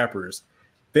artists and rappers,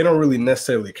 they don't really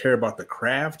necessarily care about the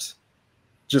craft,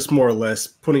 just more or less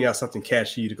putting out something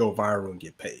catchy to go viral and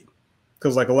get paid.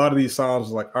 Because like a lot of these songs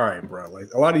are like, all right, bro,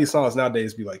 like a lot of these songs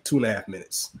nowadays be like 2.5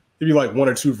 minutes. It'd be like one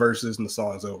or two verses and the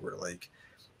song's over. Like,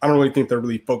 I don't really think they're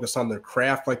really focused on their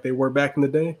craft like they were back in the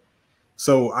day.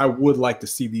 So I would like to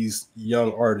see these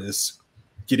young artists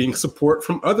getting support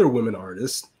from other women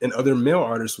artists and other male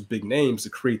artists with big names to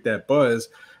create that buzz,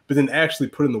 but then actually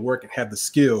put in the work and have the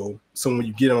skill. So when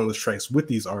you get on those tracks with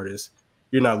these artists,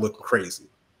 you're not looking crazy.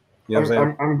 You know what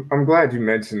I'm saying? I'm glad you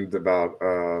mentioned about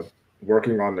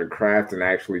working on their craft and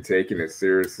actually taking it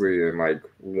seriously and like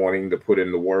wanting to put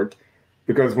in the work.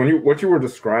 Because what you were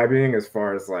describing as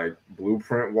far as like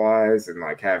blueprint wise and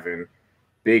like having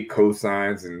big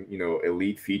cosigns and, you know,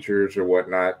 elite features or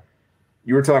whatnot,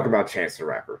 you were talking about Chance the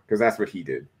Rapper, because that's what he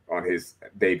did on his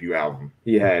debut album.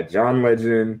 He had John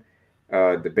Legend,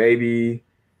 DaBaby,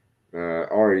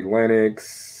 Ari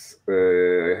Lennox,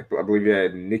 I believe he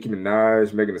had Nicki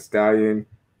Minaj, Megan Thee Stallion,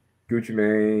 Gucci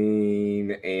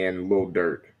Mane, and Lil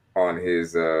Durk on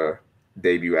his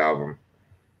debut album,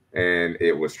 and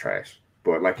it was trash.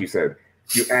 But like you said,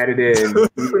 you added in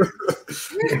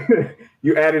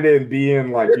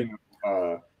being like,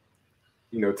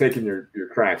 you know, taking your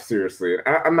craft seriously.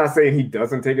 I'm not saying he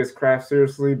doesn't take his craft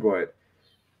seriously, but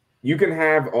you can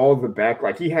have all the back,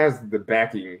 like he has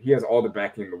all the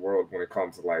backing in the world when it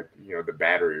comes to like, you know, the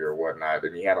battery or whatnot.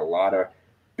 And he had a lot of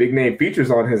big name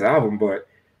features on his album, but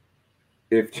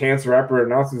if Chance the Rapper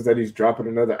announces that he's dropping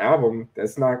another album,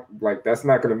 that's not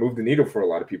going to move the needle for a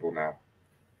lot of people now.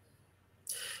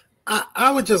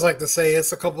 I would just like to say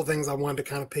it's a couple things I wanted to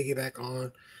kind of piggyback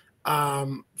on.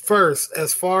 First,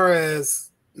 as far as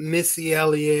Missy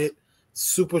Elliott,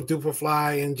 Super Duper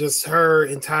Fly, and just her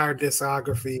entire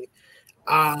discography,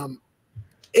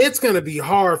 it's going to be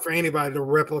hard for anybody to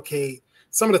replicate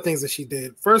some of the things that she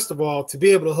did. First of all, to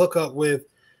be able to hook up with,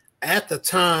 at the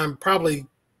time, probably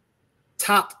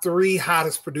top 3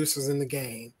 hottest producers in the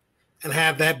game and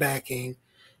have that backing,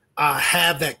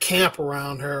 have that camp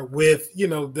around her with, you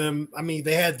know, them. I mean,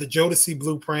 they had the Jodeci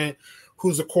Blueprint,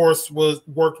 who's of course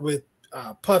worked with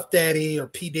Puff Daddy or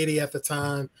P. Diddy at the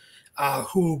time,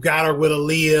 who got her with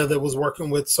Aaliyah that was working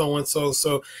with so-and-so.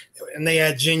 So, and they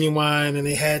had Genuine, and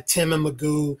they had Tim and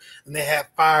Magoo, and they had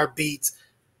Fire Beats.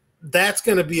 That's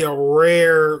going to be a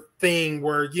rare thing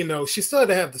where, you know, she still had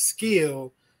to have the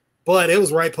skill, but it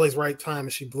was right place, right time,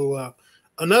 and she blew up.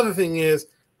 Another thing is,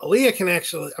 Aaliyah can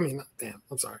actually,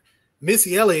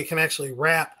 Missy Elliott can actually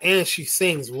rap, and she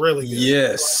sings really good.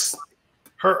 Yes.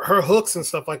 Her hooks and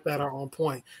stuff like that are on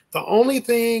point. The only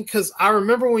thing, because I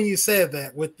remember when you said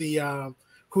that with the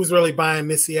who's really buying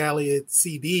Missy Elliott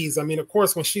CDs. I mean, of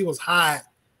course, when she was hot,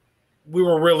 we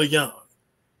were really young.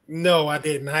 No, I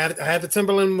didn't. I had the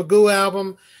Timberland Magoo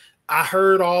album. I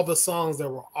heard all the songs that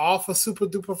were off of Super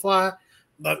Duper Fly,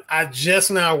 but I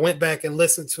just now went back and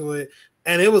listened to it,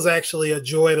 and it was actually a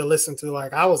joy to listen to.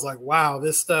 Like, I was like, wow,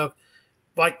 this stuff.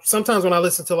 Like, sometimes when I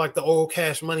listen to like the old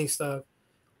Cash Money stuff,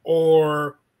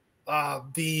 or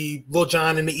the Lil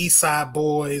Jon and the East Side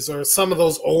Boys, or some of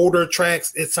those older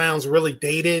tracks, it sounds really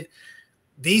dated.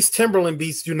 These Timberland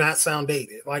beats do not sound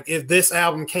dated. Like, if this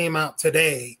album came out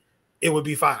today, it would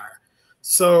be fire.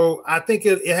 So I think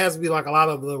it has to be like a lot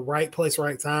of the right place,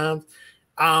 right time.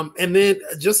 And then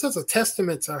just as a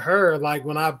testament to her, like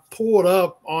when I pulled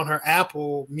up on her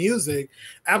Apple Music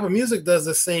does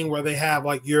this thing where they have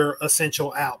like your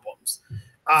essential albums.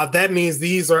 That means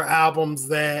these are albums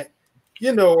that,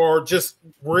 you know, are just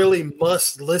really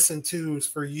must listen tos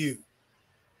for you.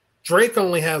 Drake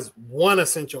only has one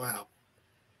essential album.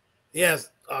 He has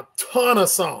a ton of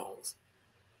songs.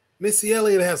 Missy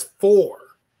Elliott has 4.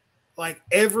 Like,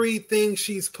 everything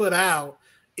she's put out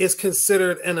is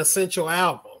considered an essential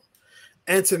album.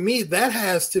 And to me, that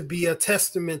has to be a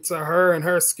testament to her and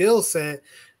her skill set,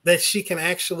 that she can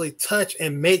actually touch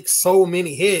and make so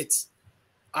many hits.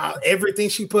 Everything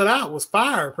she put out was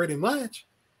fire, pretty much.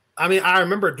 I mean, I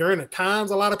remember during the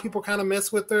times a lot of people kind of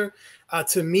mess with her.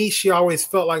 To me, she always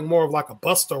felt like more of like a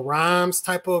Busta Rhymes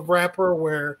type of rapper,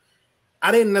 where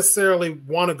I didn't necessarily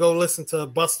want to go listen to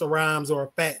Busta Rhymes or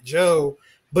a Fat Joe,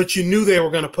 but you knew they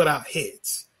were going to put out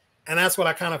hits. And that's what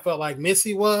I kind of felt like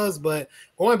Missy was. But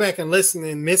going back and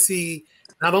listening, Missy,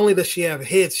 not only does she have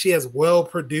hits, she has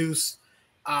well-produced,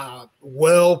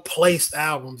 well-placed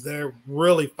albums. They're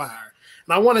really fire.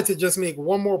 And I wanted to just make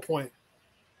one more point.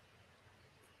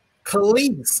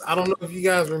 Khalees, I don't know if you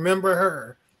guys remember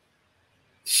her.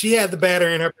 She had the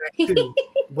battery in her back too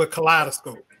with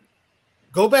Kaleidoscope.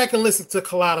 Go back and listen to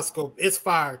Kaleidoscope. It's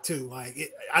fire too.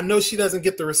 Like, I know she doesn't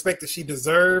get the respect that she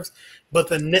deserves, but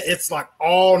it's like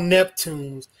all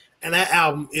Neptunes, and that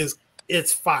album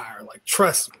it's fire. Like,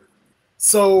 trust me.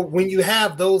 So when you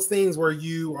have those things where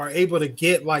you are able to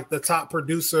get like the top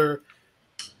producer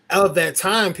of that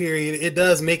time period, it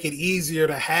does make it easier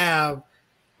to have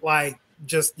like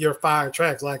just your fire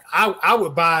tracks. Like, I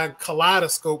would buy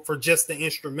Kaleidoscope for just the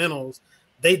instrumentals.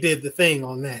 They did the thing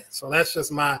on that. So that's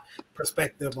just my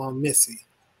perspective on Missy.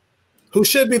 who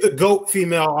should be the GOAT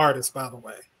female artist, by the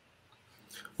way.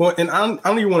 Well, and I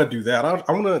don't even want to do that.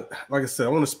 I want to, like I said, I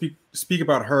want to speak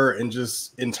about her and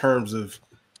just in terms of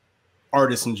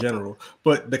artists in general.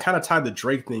 But the kind of tie the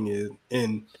Drake thing is,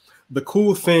 and the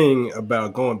cool thing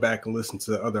about going back and listening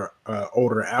to other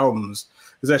older albums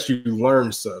is that you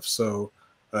learn stuff. So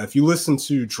if you listen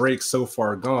to Drake So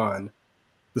Far Gone,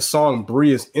 the song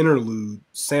Bria's Interlude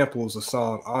samples a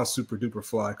song on Super Duper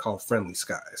Fly called Friendly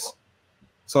Skies.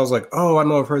 So I was like, oh, I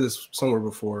know I've heard this somewhere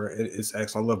before. It's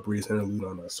excellent. I love Bria's Interlude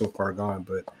on So Far Gone.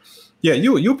 But yeah,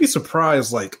 you'll be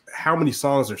surprised like how many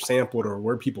songs are sampled or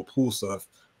where people pull stuff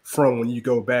from when you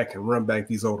go back and run back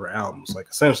these older albums. Like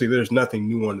essentially there's nothing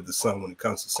new under the sun when it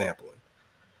comes to sampling.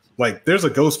 Like there's a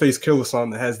Ghostface Killah song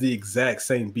that has the exact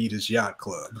same beat as Yacht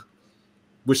Club,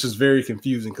 which is very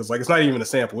confusing because like it's not even a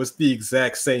sample. It's the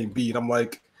exact same beat. I'm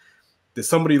like, did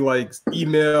somebody like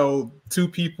email two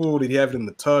people? Did he have it in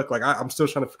the tuck? Like I'm still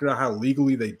trying to figure out how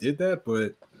legally they did that,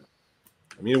 but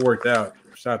I mean it worked out.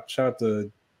 Shout out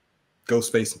to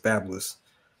Ghostface and Fabulous.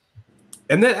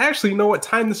 And then actually, you know what?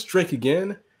 Time this Drake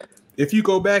again. If you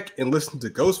go back and listen to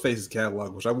Ghostface's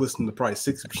catalog, which I've listened to probably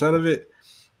 60% of it,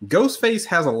 Ghostface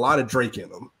has a lot of Drake in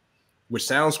them, which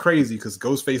sounds crazy because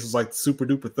Ghostface is like the super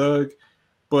duper thug.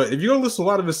 But if you go listen to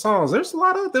a lot of his songs, there's a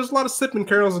lot of sipping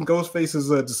carols in Ghostface's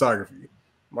discography.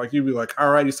 Like you'd be like,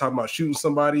 all right, he's talking about shooting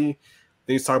somebody,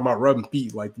 then he's talking about rubbing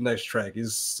feet. Like the next track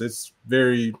it's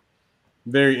very,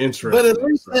 very interesting. But at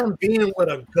least him being with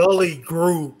a gully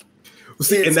group,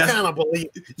 see, it's kind of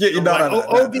believable. Yeah,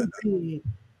 ODB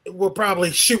will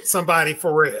probably shoot somebody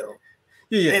for real.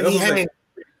 Yeah, and he hangs.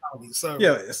 So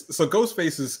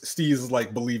Ghostface's steez is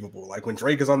like believable. Like when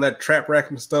Drake is on that trap rack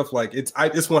and stuff, like it's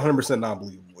 100% not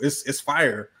believable. It's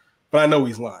fire, but I know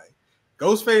he's lying.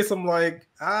 Ghostface, I'm like,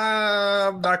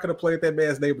 I'm not gonna play that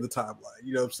man's name at the top line.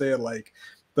 You know what I'm saying? Like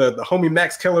the homie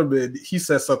Max Kellerman, he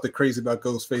said something crazy about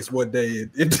Ghostface one day,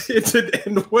 and it didn't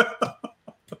end well.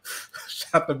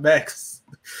 Shout out to Max,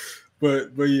 but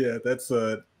yeah, that's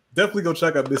definitely go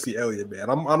check out Missy Elliott, man.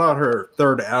 I'm on her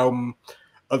third album.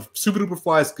 Super Duper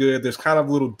Fly is good. There's kind of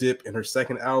a little dip in her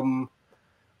second album.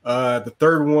 The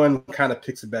third one kind of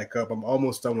picks it back up. I'm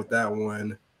almost done with that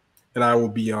one, and I will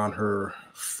be on her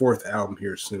fourth album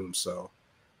here soon. So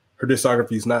her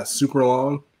discography is not super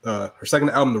long. Her second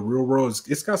album, The Real World,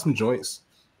 it's got some joints,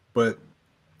 but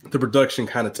the production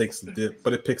kind of takes the dip,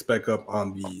 but it picks back up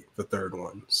on the third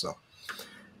one. So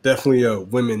definitely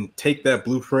women take that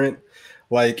blueprint.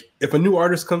 Like if a new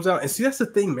artist comes out, and see that's the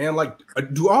thing, man. Like,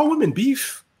 do all women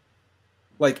beef?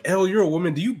 Like, Elle, you're a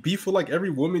woman. Do you beef with like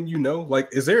every woman you know? Like,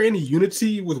 is there any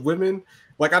unity with women?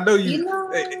 Like, I know you.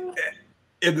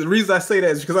 And the reason I say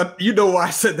that is because you know why I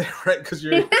said that, right? Because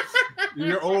you're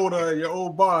your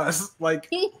old boss. Like,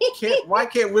 why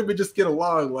can't women just get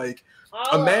along? Like,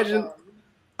 imagine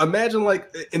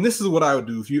like, and this is what I would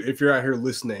do if you're out here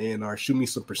listening to A&R, shoot me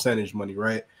some percentage money,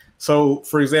 right? So,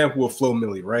 for example, with Flo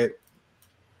Milli, right?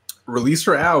 Release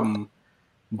her album,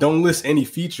 don't list any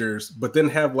features, but then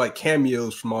have like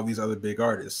cameos from all these other big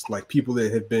artists, like people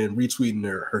that have been retweeting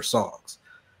her songs.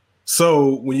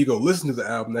 So when you go listen to the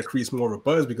album, that creates more of a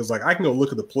buzz because like I can go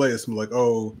look at the playlist and be like,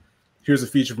 oh, here's a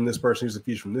feature from this person, here's a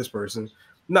feature from this person.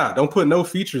 Nah, don't put no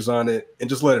features on it and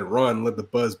just let it run, let the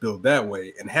buzz build that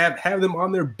way, and have them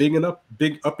on there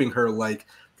big upping her like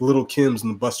the Little Kims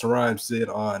and the Busta Rhymes did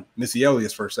on Missy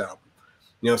Elliott's first album.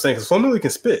 You know what I'm saying? Because Flo Milli can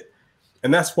spit.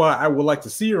 And that's why I would like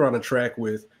to see her on a track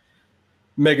with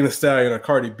Megan Thee Stallion or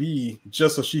Cardi B,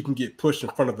 just so she can get pushed in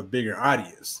front of a bigger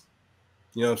audience.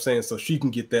 You know what I'm saying? So she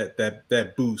can get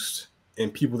that boost,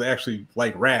 and people that actually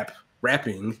like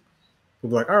rapping will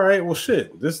be like, all right, well,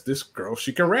 shit, this girl,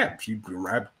 she can rap. She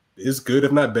rap is good,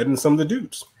 if not better than some of the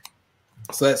dudes.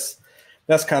 So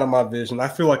that's kind of my vision. I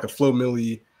feel like a Flo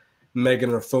Milli,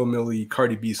 Megan or Flo Milli,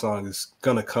 Cardi B song is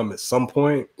gonna come at some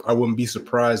point. I wouldn't be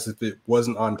surprised if it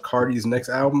wasn't on Cardi's next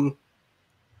album.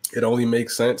 It only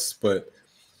makes sense, but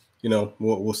you know,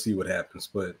 we'll see what happens.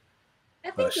 But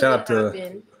I think shout out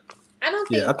to. I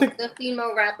don't think the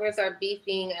female rappers are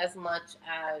beefing as much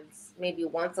as maybe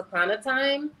once upon a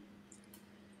time.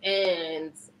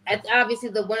 And obviously,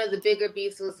 one of the bigger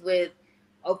beefs was with,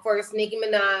 first Nicki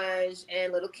Minaj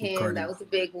and Little Kim. Cardi. That was a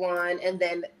big one, and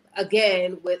then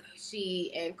again with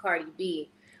she and Cardi B.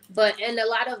 And a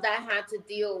lot of that had to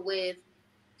deal with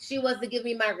she wasn't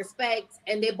giving me my respect,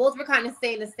 and they both were kind of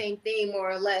saying the same thing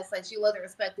more or less. Like she wasn't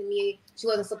respecting me, she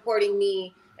wasn't supporting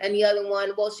me, and the other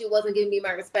one, well, she wasn't giving me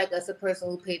my respect as a person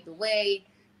who paved the way.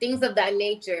 Things of that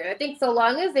nature. I think so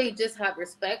long as they just have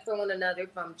respect for one another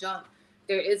from jump,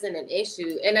 there isn't an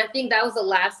issue. And I think that was the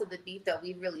last of the beef that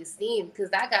we've really seen because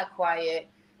that got quiet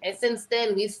And since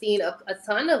then, we've seen a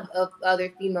ton of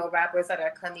other female rappers that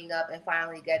are coming up and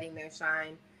finally getting their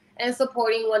shine and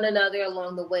supporting one another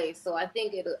along the way. So I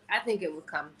think it will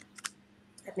come.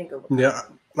 Yeah,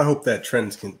 I hope that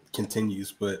trend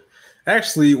continues. But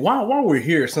actually, while we're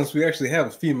here, since we actually have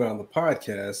a female on the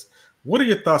podcast, what are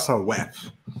your thoughts on WAP?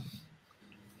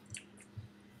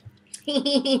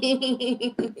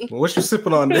 What you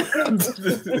sipping on there?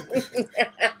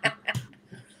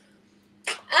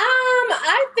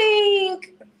 I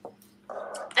think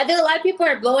a lot of people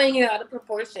are blowing it out of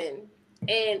proportion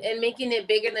and making it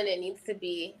bigger than it needs to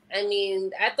be. I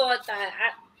mean, I thought that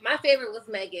my favorite was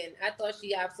Megan. I thought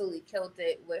she absolutely killed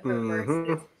it with her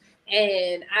verses.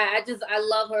 And I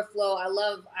love her flow.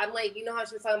 I'm like, you know how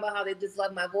she was talking about how they just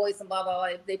love my voice and blah, blah, blah.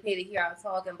 If they pay to hear I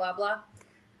talk and blah, blah.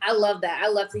 I love that. I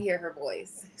love to hear her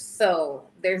voice. So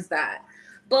there's that.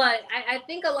 But I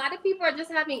think a lot of people are just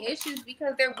having issues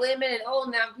because they're women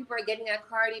and now people are getting at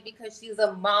Cardi because she's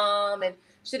a mom and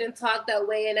shouldn't talk that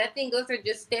way. And I think those are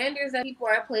just standards that people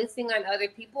are placing on other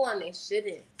people and they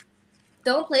shouldn't.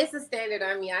 Don't place a standard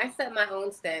on me. I set my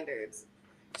own standards.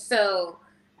 So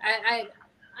I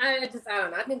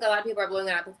don't know. I think a lot of people are blowing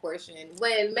it out of proportion.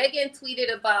 When Megan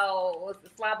tweeted about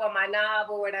 "Slob on my knob"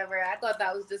 or whatever, I thought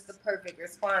that was just the perfect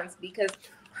response because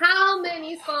how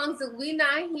many songs did we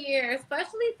not hear,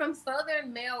 especially from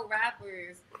Southern male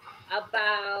rappers,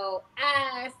 about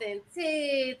ass and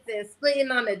tits and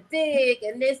splitting on a dick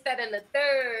and this, that, and the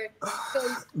third?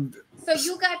 So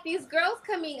you got these girls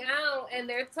coming out and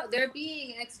they're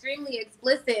being extremely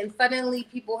explicit, and suddenly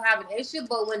people have an issue.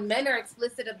 But when men are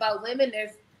explicit about women,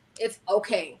 it's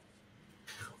okay.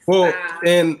 Well,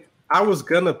 and I was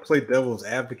gonna play devil's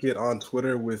advocate on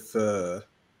Twitter with the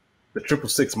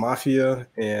 666 Mafia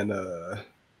and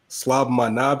Slob My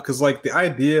Knob, because like the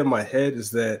idea in my head is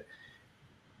that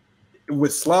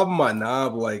with Slob My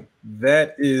Knob, like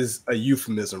that is a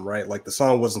euphemism, right? Like the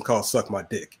song wasn't called Suck My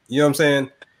Dick. You know what I'm saying?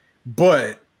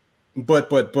 But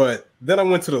then I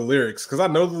went to the lyrics because I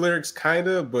know the lyrics kind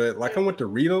of, but like I went to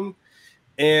read them.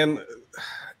 And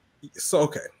so,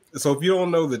 okay. So if you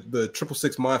don't know the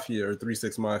 666 Mafia or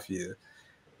 36 Mafia,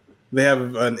 they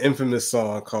have an infamous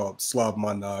song called Slob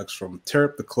My Nogs from Tear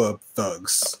Up the Club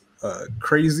Thugs.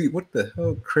 Crazy. What the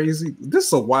hell? Crazy. This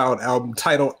is a wild album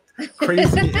title.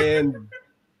 Crazy and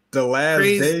the Last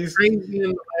Days. Crazy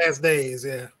and the Last Days,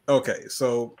 yeah. Okay,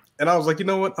 so, and I was like, you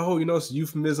know what? Oh, it's a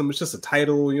euphemism. It's just a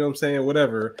title, you know what I'm saying?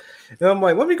 Whatever. And I'm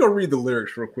like, let me go read the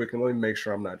lyrics real quick and let me make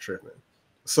sure I'm not tripping.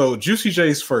 So Juicy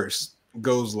J's first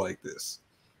goes like this.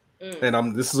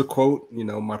 And this is a quote,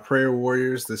 my prayer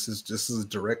warriors. This is a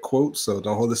direct quote, so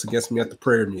don't hold this against me at the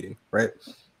prayer meeting, right?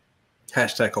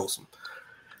 #wholesome.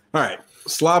 All right.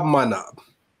 Slob my knob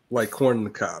like corn in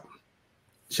the cob.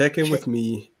 Check in with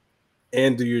me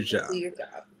and do your job.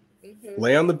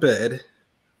 Lay on the bed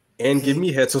and give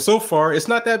me head. So far, it's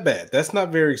not that bad. That's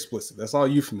not very explicit. That's all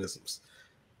euphemisms.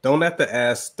 Don't have to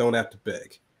ask. Don't have to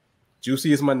beg.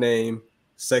 Juicy is my name.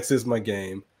 Sex is my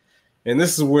game. And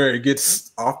this is where it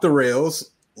gets off the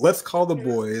rails. Let's call the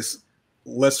boys.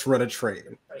 Let's run a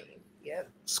train. Yep.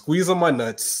 Squeeze on my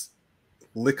nuts.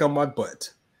 Lick on my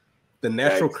butt. The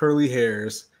natural curly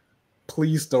hairs.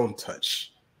 Please don't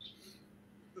touch.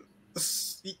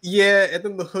 Yeah, and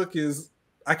then the hook is,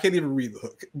 I can't even read the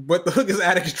hook, but the hook is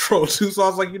out of control too. So I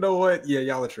was like, you know what? Yeah,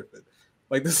 y'all are tripping.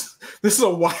 Like this is a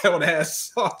wild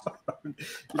ass song. You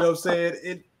know what I'm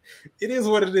saying? It is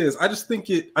what it is. I just think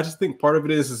part of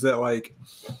it is that like,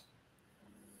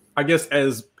 I guess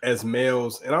as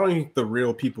males, and I don't think the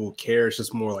real people care. It's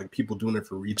just more like people doing it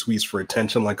for retweets, for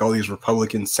attention. Like all these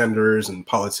Republican senators and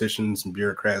politicians and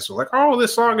bureaucrats are like, "Oh,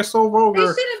 this song is so vulgar." They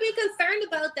shouldn't be concerned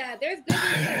about that. There's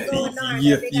businesses going on.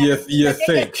 You think?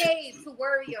 They get paid to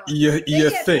worry on. You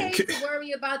think paid to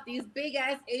worry about these big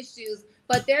ass issues,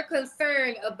 but they're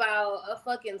concerned about a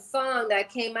fucking song that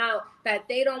came out that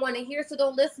they don't want to hear, so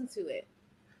don't listen to it.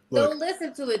 Don't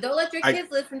listen to it. Don't let your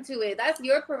kids listen to it. That's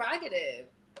your prerogative.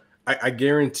 I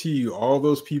guarantee you, all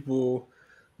those people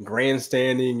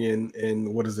grandstanding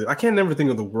and what is it? I can't never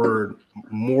think of the word,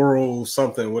 moral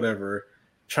something, whatever,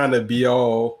 trying to be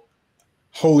all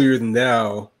holier than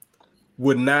thou,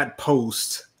 would not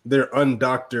post their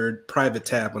undoctored private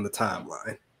tab on the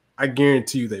timeline. I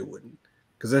guarantee you they wouldn't,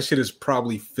 because that shit is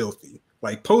probably filthy.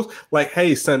 Like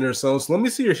hey, Senator so let me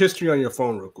see your history on your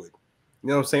phone real quick. You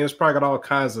know what I'm saying? It's probably got all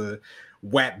kinds of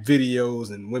WAP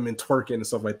videos and women twerking and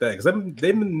stuff like that, because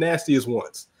they've been nasty as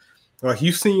once. Like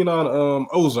you seen on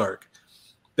Ozark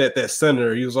that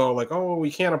senator, he was all like, "Oh,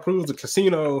 we can't approve the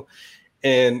casino,"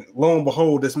 and lo and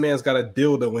behold, this man's got a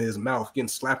dildo in his mouth, getting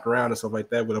slapped around and stuff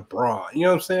like that with a bra. You know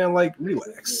what I'm saying? Like,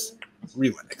 relax.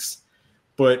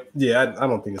 But yeah, I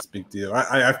don't think it's a big deal.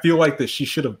 I feel like that she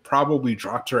should have probably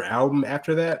dropped her album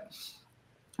after that,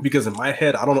 because in my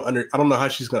head, I don't know how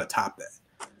she's gonna top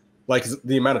that. Like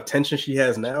the amount of tension she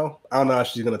has now, I don't know how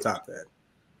she's gonna top that,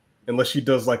 unless she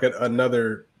does like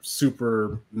another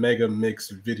super mega mix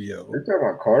video. You're talking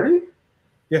about Cardi?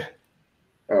 Yeah.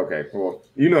 Okay, well,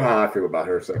 you know how I feel about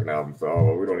her second album,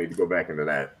 so we don't need to go back into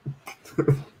that.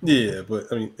 Yeah, but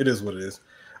I mean, it is what it is.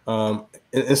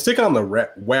 And sticking on the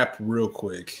WAP real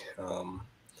quick.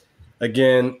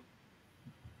 Again,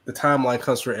 the timeline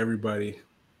comes for everybody.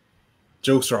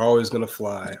 Jokes are always going to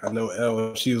fly. I know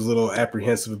Elle, she was a little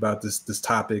apprehensive about this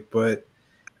topic, but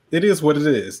it is what it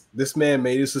is. This man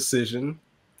made his decision,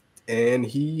 and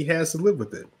he has to live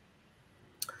with it.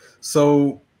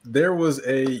 So there was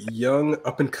a young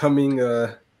up-and-coming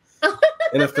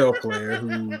NFL player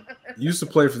who used to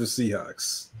play for the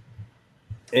Seahawks.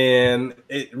 And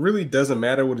it really doesn't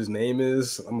matter what his name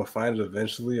is. I'm going to find it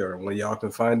eventually, or when y'all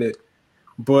can find it.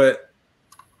 But,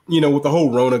 with the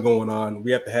whole Rona going on,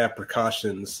 we have to have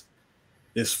precautions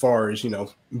as far as,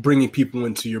 bringing people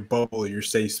into your bubble or your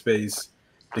safe space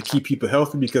to keep people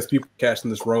healthy, because people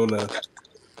catching this Rona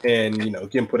and,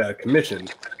 getting put out of commission.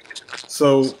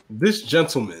 So this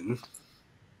gentleman,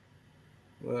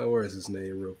 where is his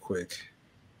name real quick?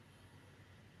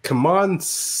 Kaman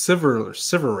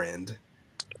Siverand.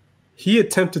 He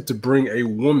attempted to bring a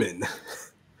woman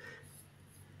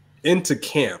into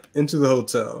the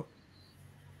hotel.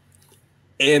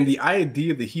 And the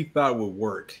idea that he thought would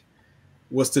work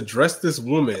was to dress this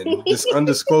woman, this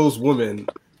undisclosed woman,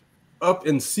 up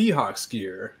in Seahawks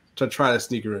gear to try to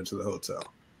sneak her into the hotel.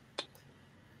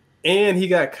 And he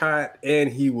got caught,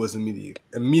 and he was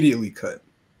immediately cut.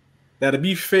 Now, to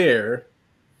be fair,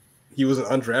 he was an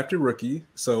undrafted rookie,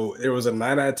 so there was a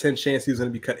 9 out of 10 chance he was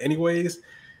going to be cut anyways,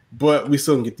 but we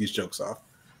still can get these jokes off.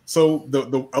 So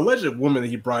the alleged woman that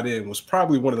he brought in was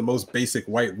probably one of the most basic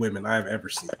white women I've ever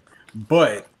seen.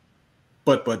 But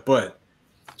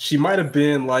she might have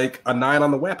been like a 9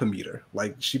 on the Wapometer.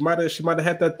 Like she might have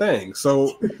had that thing.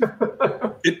 So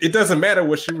it doesn't matter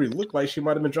what she really looked like. She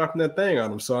might have been dropping that thing on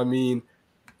him. So I mean,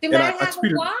 she might have a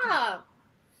wop.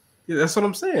 Yeah, that's what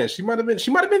I'm saying. She might have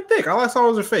been thick. All I saw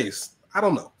was her face. I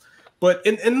don't know. But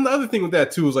and the other thing with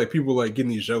that too is like people like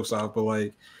getting these jokes off. But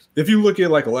like if you look at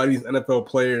like a lot of these NFL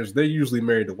players, they're usually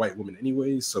married to white women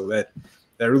anyways. So that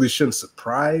really shouldn't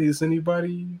surprise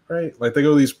anybody, right? Like they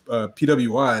go to these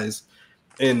PWIs,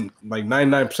 and like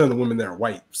 99% of the women there are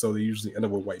white, so they usually end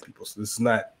up with white people. So it's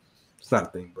not a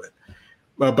thing.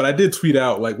 But I did tweet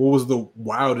out like, what was the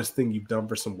wildest thing you've done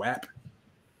for some WAP?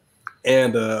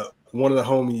 And one of the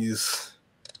homies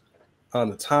on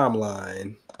the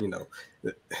timeline,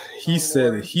 he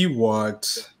said that he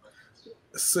walked.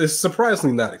 It's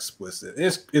surprisingly not explicit.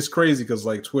 It's crazy because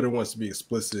like Twitter wants to be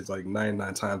explicit like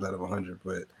 99 times out of 100,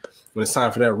 but when it's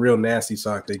time for that real nasty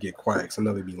talk, they get quiet because I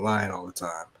know they be lying all the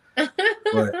time.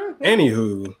 But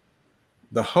anywho,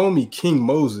 the homie King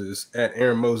Moses at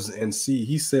Aaron Moses NC,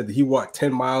 he said that he walked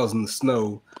 10 miles in the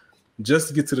snow just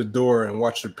to get to the door and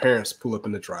watch their parents pull up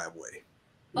in the driveway.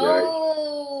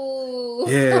 Oh,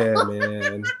 yeah,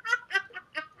 man.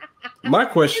 My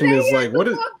question is like, what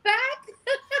is?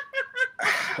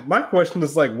 My question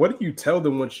is like, what do you tell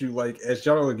them once you like as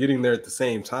y'all are getting there at the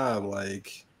same time?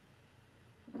 Like,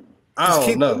 I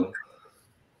don't know.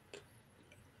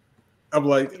 I'm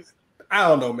like, I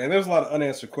don't know, man. There's a lot of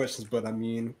unanswered questions, but I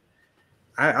mean,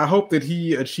 I hope that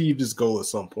he achieved his goal at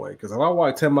some point. Because if I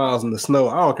walk 10 miles in the snow,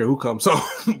 I don't care who comes. So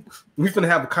we finna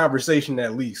have a conversation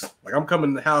at least. Like I'm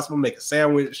coming to the house, I'm gonna make a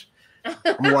sandwich. I'm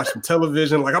gonna watch some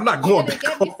television. Like I'm not going back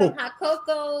home. Some hot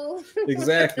cocoa.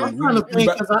 Exactly. I'm trying to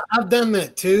think because I've done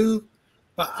that too,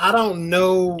 but I don't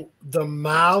know the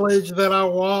mileage that I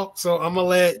walk. So I'm gonna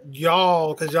let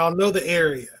y'all, because y'all know the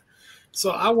area.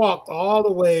 So I walked all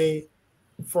the way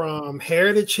from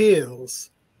Heritage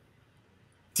Hills,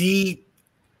 deep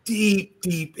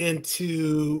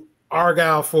into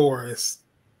Argyle Forest,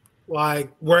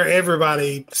 like where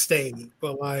everybody stayed,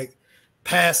 but like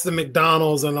past the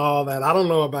McDonald's and all that. I don't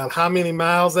know about how many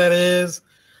miles that is.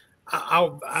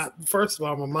 I first of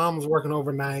all, my mom was working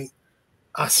overnight.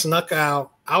 I snuck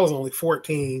out. I was only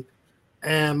 14,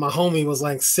 and my homie was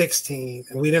like 16,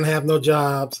 and we didn't have no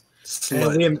jobs.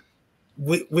 Slut. And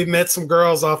we met some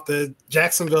girls off the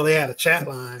Jacksonville. They had a chat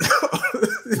line.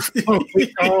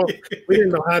 we didn't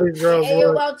know how these girls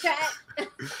were.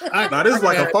 Now this is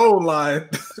like a phone line.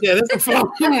 Yeah, this is a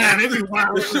phone line.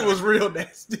 This shit was real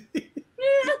nasty.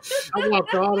 I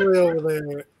walked all the way over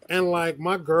there, and like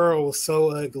my girl was so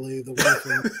ugly. The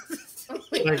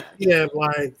way like he had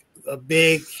like a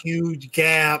big, huge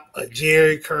gap, a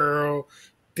jerry curl,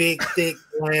 big, thick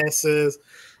glasses.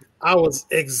 I was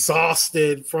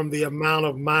exhausted from the amount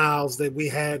of miles that we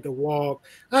had to walk.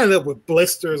 I ended up with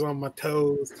blisters on my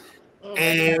toes.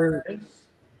 And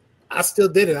I still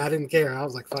did it. I didn't care. I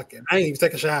was like, fuck it. I didn't even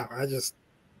take a shower. I just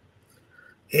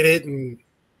hit it and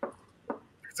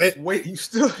that's it. Wait, you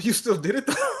still did it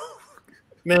though?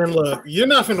 Man, look, you're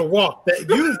not going to walk that.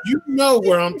 You know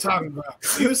where I'm talking about.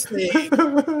 You stayed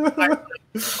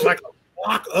like a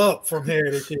walk up from here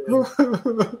to here. So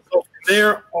from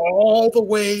there all the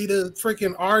way to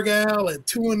freaking Argyle at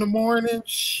 2 a.m.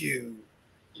 Shoot.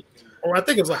 Or I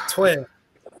think it was like 12.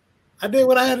 I did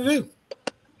what I had to do.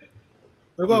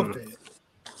 We both did.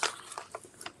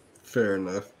 Fair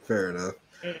enough.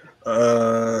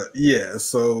 Yeah,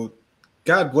 so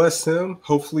God bless him.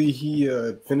 Hopefully he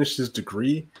finished his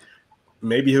degree.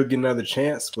 Maybe he'll get another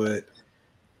chance, but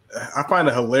I find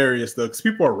it hilarious though, because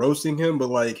people are roasting him, but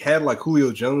like had like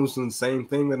Julio Jones doing the same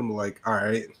thing, then I'm like, all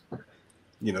right,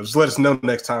 just let us know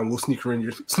next time. We'll sneaker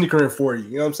in for you.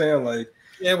 You know what I'm saying? Like,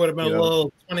 yeah, it would have been a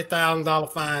little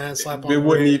 $20,000 fine. Slap on it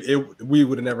wouldn't even, we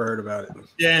would have never heard about it.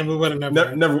 Yeah, and we would have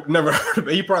never heard of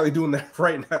it. He's probably doing that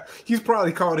right now. He's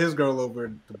probably called his girl over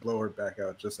to blow her back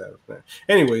out just out of that.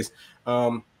 Anyways,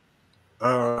 what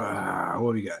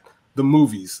do you got? The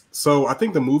movies. So I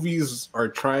think the movies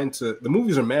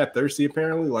are mad thirsty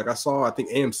apparently. Like I think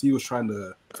AMC was trying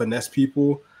to finesse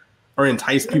people or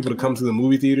entice people to come to the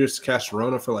movie theaters to catch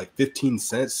Corona for like 15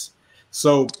 cents.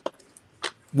 So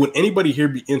would anybody here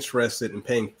be interested in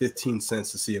paying 15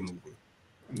 cents to see a movie?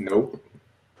 Nope.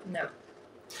 No.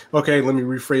 Okay, let me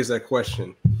rephrase that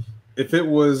question. If it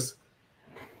was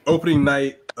opening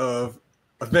night of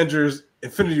Avengers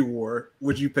Infinity War,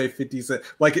 would you pay 50 cents?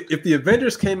 Like if the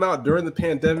Avengers came out during the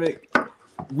pandemic,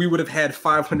 we would have had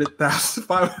 500,000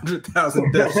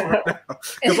 deaths right now.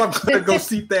 Because I'm going to go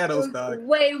see Thanos, dog.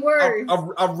 Way worse.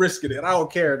 I'm risking it. I don't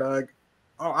care, dog.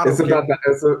 It's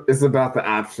about the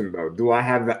option though. Do I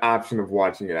have the option of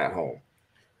watching it at home?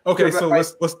 Okay, so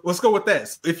let's go with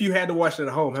that. If you had to watch it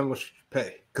at home, how much would you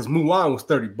pay? Because Mulan was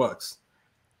 $30.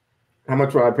 How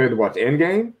much would I pay to watch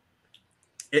Endgame?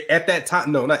 At that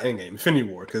time, no, not Endgame, Infinity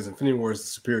War, because Infinity War is the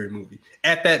superior movie.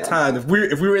 At that time, if we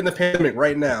were in the pandemic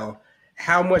right now,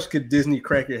 how much could Disney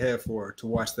crack your head for to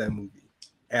watch that movie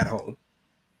at home?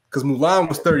 Because Mulan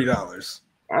was $30.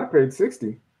 I paid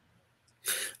 $60.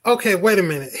 Okay, wait a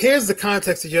minute. Here's the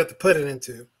context that you have to put it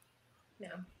into. No.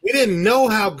 We didn't know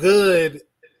how good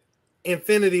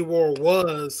Infinity War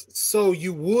was, so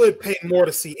you would pay more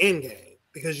to see Endgame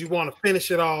because you want to finish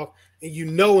it off, and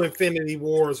Infinity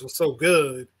Wars was so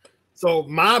good. So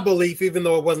my belief, even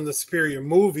though it wasn't the superior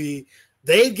movie,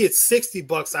 they'd get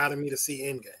 $60 out of me to see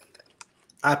Endgame.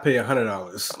 I pay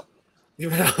 $100. You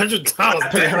pay $100. I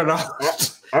pay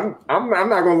 $100. I'm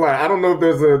not gonna lie. I don't know if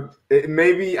there's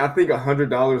maybe I think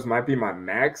 $100 might be my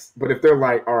max. But if they're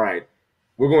like, all right,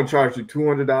 we're gonna charge you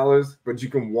 $200, but you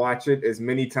can watch it as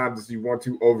many times as you want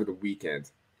to over the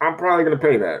weekend, I'm probably gonna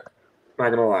pay that.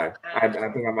 Not gonna lie. I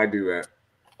think I might do that.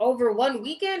 Over one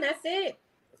weekend, that's it.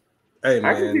 Hey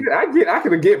man, I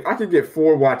could get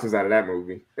 4 watches out of that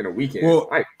movie in a weekend.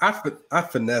 Well, I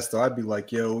finesse though. I'd be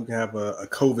like, yo, we can have a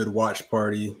COVID watch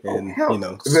party and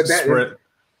spread.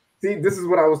 See, this is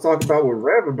what I was talking about with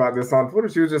Rev about this on Twitter.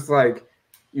 She was just like,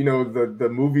 the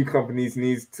movie companies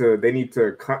need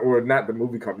to, or not the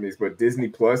movie companies, but Disney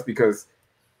Plus, because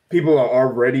people are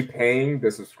already paying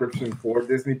the subscription for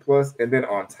Disney Plus, and then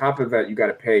on top of that, you got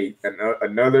to pay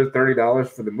another $30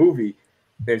 for the movie.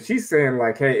 And she's saying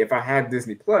like, hey, if I had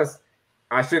Disney Plus,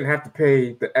 I shouldn't have to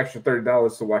pay the extra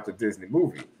 $30 to watch a Disney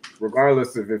movie,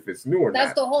 regardless of if it's new or not.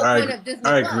 That's the whole point of Disney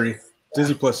Plus. I agree.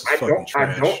 Disney Plus is fucking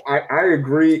trash. I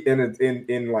agree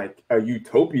in like a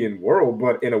utopian world,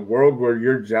 but in a world where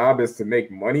your job is to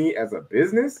make money as a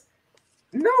business,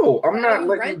 no, I'm not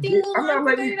letting you. I'm not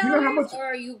letting you. You know how much? Or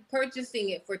are you purchasing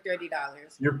it for $30?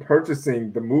 You're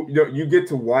purchasing the movie. You get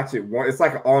to watch it one. It's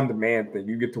like an on-demand thing.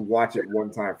 You get to watch it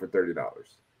one time for $30.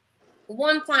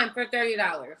 One time for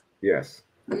 $30. Yes.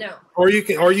 No. Or you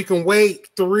can wait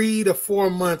 3 to 4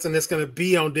 months, and it's going to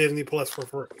be on Disney Plus for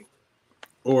free.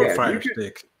 Or Fire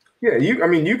Stick. Yeah,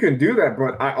 you can do that,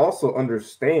 but I also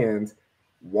understand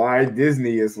why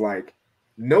Disney is like,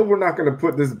 no, we're not going to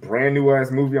put this brand new ass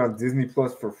movie on Disney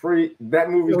Plus for free. That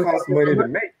movie costs money to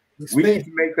make. We need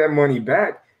to make that money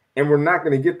back, and we're not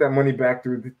going to get that money back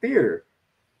through the theater.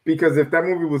 Because if that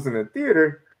movie was in a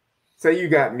theater, say you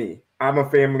got me, I'm a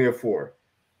family of 4.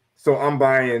 So I'm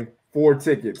buying 4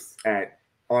 tickets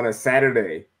on a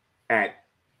Saturday at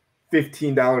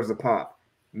 $15 a pop.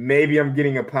 Maybe I'm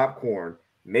getting a popcorn.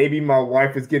 Maybe my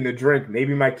wife is getting a drink.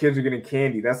 Maybe my kids are getting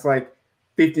candy. That's like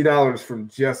 $50 from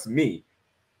just me.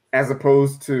 as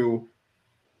opposed to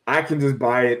I can just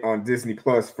buy it on Disney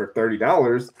Plus for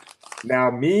 $30.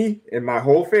 Now me and my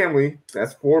whole family,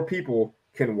 that's 4 people,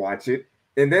 can watch it.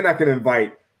 And then I can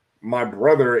invite my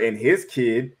brother and his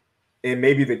kid and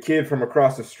maybe the kid from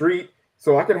across the street.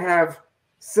 So I can have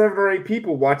 7 or 8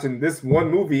 people watching this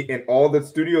one movie, and all the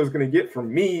studio is going to get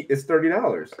from me is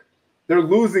 $30. They're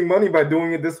losing money by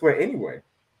doing it this way anyway.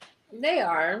 They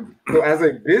are. So as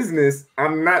a business,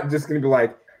 I'm not just going to be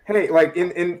like, hey, like,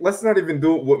 in let's not even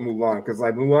do it with Mulan, because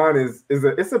like Mulan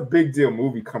it's a big deal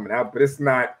movie coming out, but it's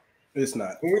not. It's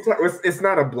not. When we talk, it's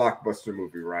not a blockbuster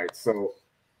movie, right? So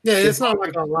yeah, it's not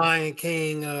like a Lion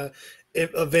King,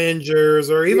 Avengers,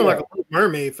 or even like a Little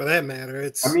Mermaid for that matter.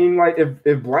 I mean, like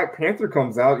if Black Panther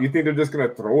comes out, you think they're just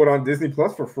gonna throw it on Disney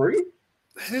Plus for free?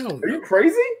 Hell no. Are you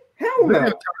crazy? Hell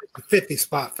no. A 50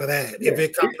 spot for that if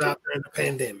it comes out during the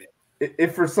pandemic.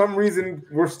 If for some reason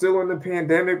we're still in the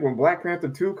pandemic when Black Panther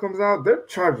 2 comes out, they're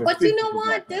charging. But you know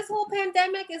what? This whole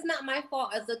pandemic is not my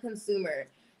fault as a consumer.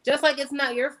 Just like it's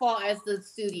not your fault as the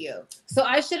studio. So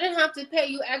I shouldn't have to pay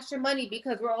you extra money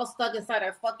because we're all stuck inside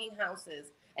our fucking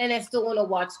houses and I still want to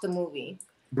watch the movie.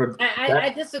 But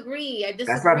I disagree.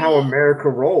 That's not how America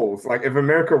rolls. Like if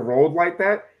America rolled like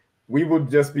that, we would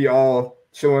just be all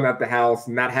chilling at the house,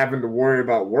 not having to worry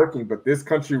about working. But this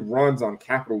country runs on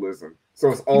capitalism.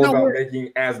 So it's all about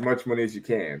making as much money as you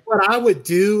can. What I would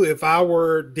do if I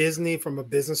were Disney from a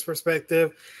business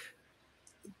perspective,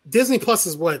 Disney Plus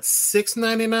is what,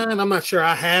 $6.99? I'm not sure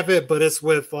I have it, but it's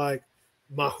with like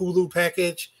my Hulu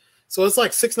package. So it's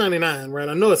like $6.99, right?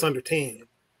 I know it's under 10.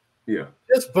 Yeah.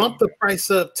 Just bump the price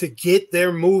up to get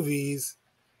their movies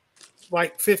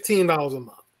like $15 a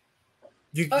month.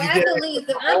 At the least,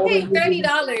 if I'm paying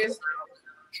 $30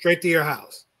 straight to your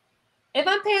house. If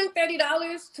I'm paying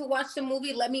 $30 to watch the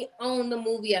movie, let me own the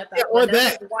movie at that point. Or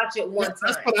that. Watch it one time.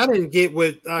 That's what I didn't get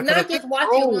with not just watch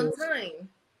it one time.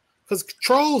 Because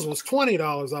Trolls was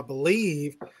 $20, I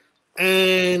believe.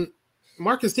 And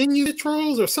Marcus, didn't you get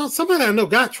Trolls? Or somebody I know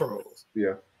got Trolls.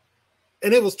 Yeah.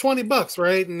 And it was $20,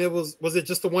 right? And was it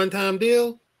just a one-time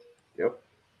deal? Yep.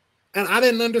 And I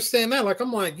didn't understand that. Like,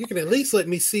 I'm like, you can at least let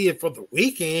me see it for the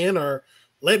weekend or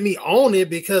let me own it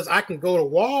because I can go to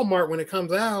Walmart when it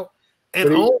comes out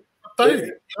and own it for $30.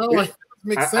 You know, like,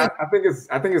 makes sense. I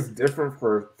think it's different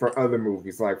for other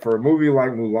movies. Like for a movie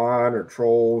like Mulan or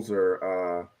Trolls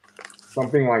or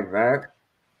something like that,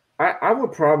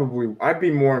 I'd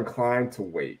be more inclined to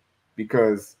wait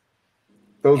because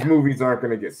those movies aren't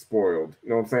going to get spoiled.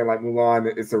 You know what I'm saying? Like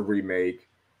Mulan, it's a remake.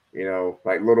 You know,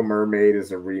 like Little Mermaid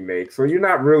is a remake. So you're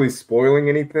not really spoiling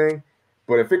anything.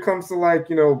 But if it comes to like,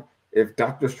 you know, if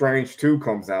Doctor Strange 2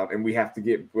 comes out and we have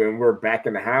to when we're back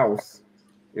in the house,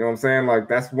 you know what I'm saying? Like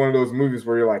that's one of those movies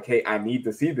where you're like, hey, I need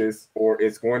to see this or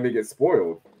it's going to get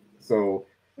spoiled. So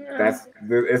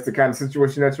it's the kind of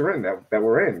situation that you're in, that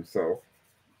we're in. So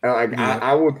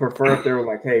I would prefer if they were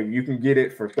like, hey, you can get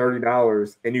it for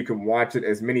 $30 and you can watch it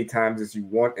as many times as you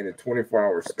want in a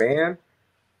 24-hour span.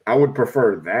 I would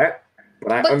prefer that.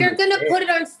 But they're going to put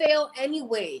it on sale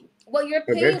anyway. What you're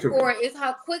paying for is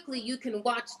how quickly you can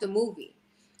watch the movie.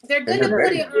 They're going to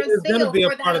put it on sale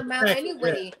for that amount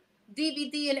anyway.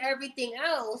 DVD and everything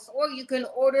else, or you can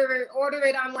order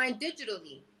it online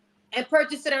digitally and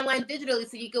purchase it online digitally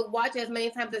so you can watch it as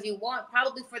many times as you want,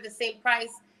 probably for the same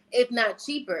price, if not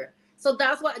cheaper. So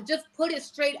that's why just put it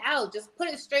straight out. Just put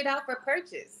it straight out for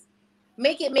purchase.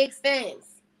 Make it make sense.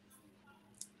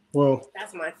 Well,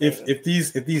 that's my thing.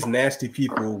 If these nasty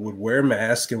people would wear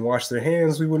masks and wash their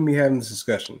hands, we wouldn't be having this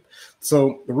discussion.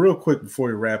 So real quick before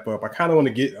we wrap up, I kind of want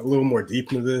to get a little more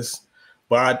deep into this,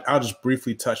 but I'll just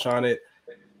briefly touch on it.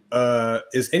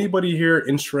 Is anybody here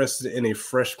interested in a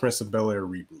Fresh Prince of Bel-Air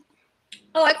reboot?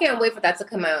 Oh, I can't wait for that to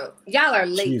come out. Y'all are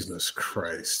late. Jesus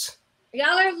Christ. Y'all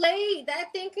are late. That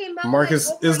thing came out.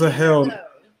 Marcus is a hell.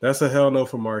 That's a hell no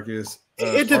for Marcus.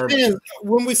 It depends.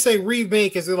 When we say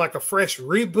remake, is it like a fresh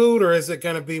reboot, or is it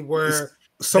going to be where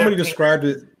somebody described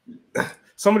it?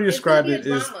 Somebody described it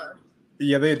as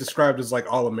they described it as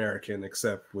like All American,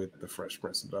 except with the Fresh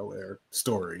Prince of Bel-Air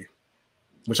story,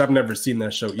 which I've never seen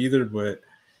that show either. But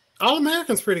All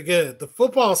American's pretty good. The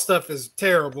football stuff is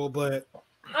terrible, but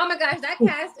oh my gosh, that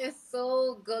cast is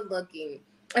so good looking.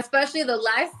 Especially the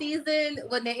last season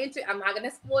when they I'm not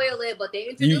gonna spoil it, but they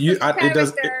introduced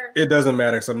it doesn't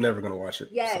matter because I'm never gonna watch it.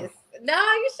 Yes, so. No,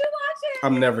 you should watch it.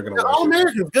 I'm never gonna watch it. All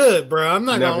American's good, bro. I'm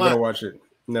not gonna watch it.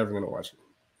 Never gonna watch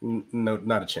it. No,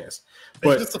 not a chance.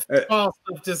 But just the football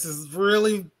stuff just is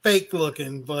really fake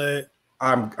looking. But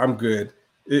I'm good.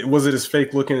 Was it as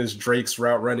fake looking as Drake's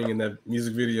route running in that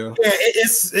music video? Yeah,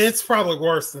 it's probably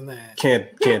worse than that. Can't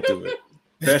do it.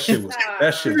 That shit was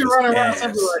ass. You're not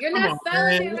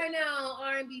selling it right now,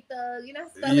 R&B Thug. You're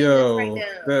not selling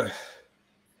this right now.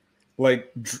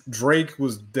 Like Drake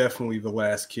was definitely the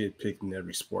last kid picked in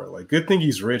every sport. Like, good thing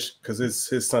he's rich because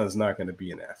his son's not going to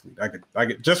be an athlete. I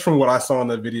could just from what I saw in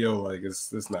the video, like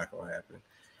it's not going to happen.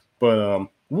 But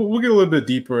we'll get a little bit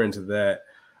deeper into that.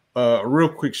 A real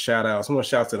quick shout out. Someone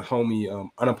shout out to the homie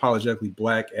Unapologetically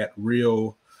Black at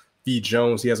Real V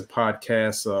Jones. He has a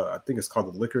podcast. I think it's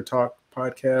called the Liquor Talk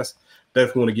podcast.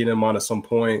 Definitely want to get him on at some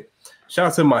point. Shout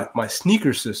out to my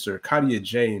sneaker sister, Katia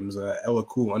James, Ella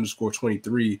Cool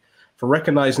 _23. For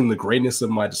recognizing the greatness of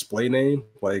my display name.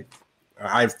 Like,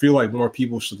 I feel like more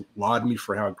people should laud me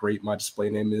for how great my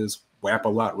display name is.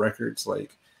 Wap-A-Lot Records.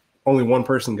 Like, only one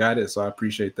person got it, so I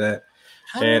appreciate that.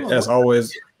 And as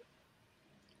always,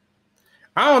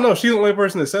 I don't know. She's the only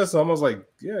person that says so. I was like,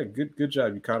 yeah, good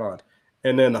job. You caught on.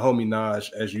 And then the homie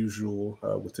Naj, as usual,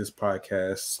 with this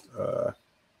podcast.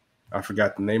 I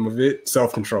forgot the name of it.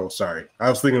 Self-Control. Sorry. I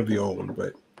was thinking of the old one,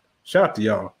 but shout out to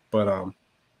y'all. But,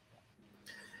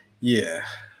 Yeah.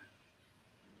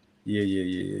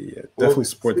 Definitely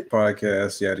support the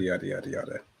podcast. Yada, yada, yada,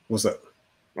 yada. What's up?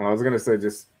 I was going to say,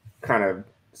 just kind of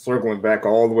circling back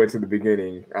all the way to the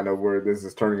beginning. I know where this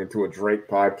is turning into a Drake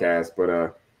podcast,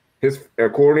 but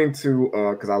according to,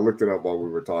 because I looked it up while we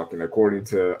were talking, according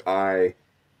to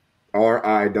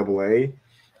RIAA,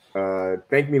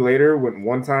 Thank Me Later went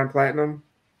 1-time platinum.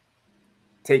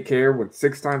 Take Care went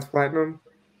 6 times platinum.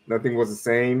 Nothing Was the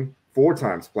Same 4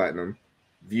 times platinum.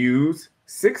 Views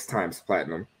 6 times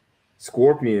platinum,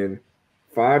 Scorpion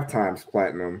 5 times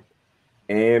platinum,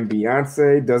 and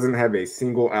Beyonce doesn't have a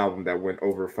single album that went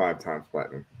over 5 times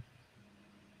platinum.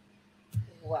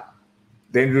 Wow.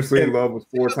 Dangerously in Love was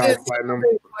 4 times platinum.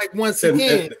 Like, once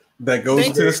again, that goes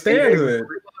to the standard.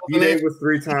 D-Day was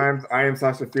 3 times. I Am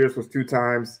Sasha Fierce was 2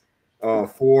 times.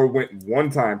 4 went 1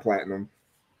 time platinum.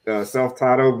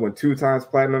 Self-Titled went 2 times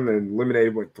platinum, and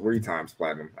Lemonade went 3 times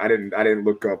platinum. I didn't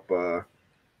look up.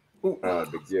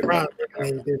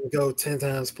 Lemonade didn't go 10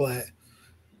 times plat.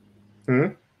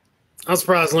 I'm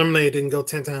surprised Lemonade didn't go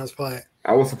 10 times plat.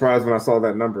 I was surprised when I saw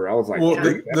that number. I was like, well,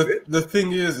 the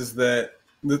thing is that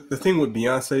the thing with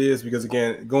Beyonce is, because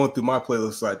again, going through my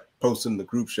playlist, I posted in the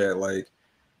group chat, like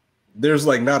there's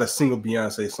like not a single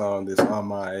Beyonce song that's on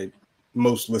my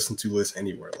most listened to list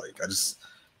anywhere. Like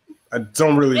I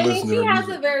don't really listen to her music.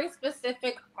 She has a very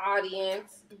specific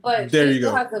audience, but there she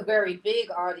still has a very big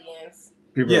audience.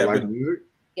 People like music.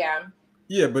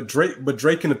 Yeah, but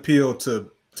Drake can appeal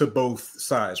to both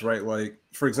sides, right? Like,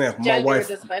 for example, Genders my wife,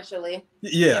 especially.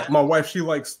 Yeah, my wife, she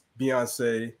likes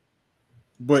Beyonce,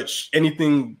 but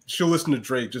she'll listen to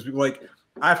Drake. Just like,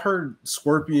 I've heard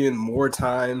Scorpion more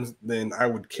times than I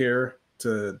would care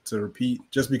to repeat,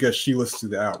 just because she listens to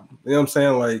the album. You know what I'm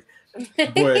saying? Like,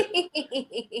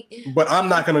 but I'm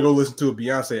not gonna go listen to a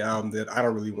Beyonce album that I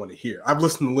don't really want to hear. I've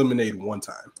listened to Lemonade 1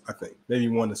 time, I think, maybe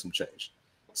 1 and some change.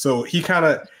 So he kind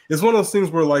of, it's one of those things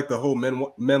where like the whole men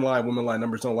lie, women lie,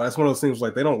 numbers don't lie. It's one of those things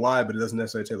like they don't lie, but it doesn't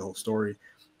necessarily tell the whole story.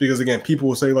 Because again, people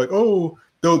will say like, oh,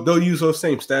 they'll use those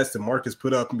same stats that Marcus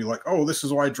put up and be like, oh, this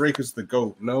is why Drake is the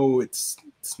GOAT. No, it's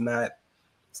not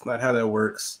how that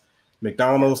works.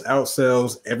 McDonald's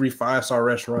outsells every 5-star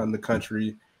restaurant in the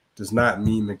country does not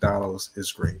mean McDonald's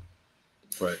is great.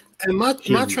 And my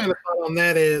train of thought on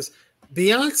that is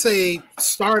Beyonce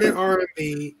started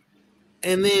R&B,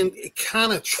 and then it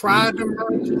kind of tried to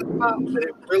merge with pop, but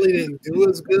it really didn't do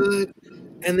as good,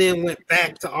 and then went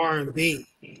back to R&B.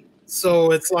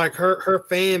 So it's like her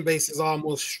fan base is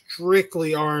almost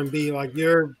strictly R&B. Like,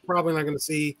 you're probably not going to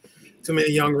see too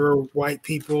many younger white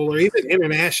people or even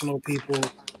international people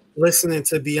listening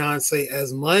to Beyonce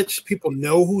as much. People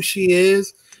know who she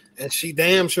is, and she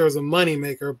damn sure is a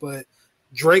moneymaker, but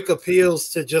Drake appeals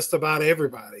to just about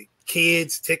everybody.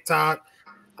 Kids, TikTok,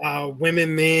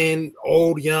 women, men,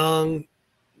 old, young.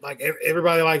 Like,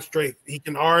 everybody likes Drake. He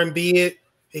can R&B it,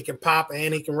 he can pop,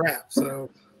 and he can rap. So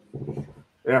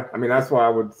yeah, I mean, that's why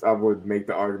I would make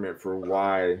the argument for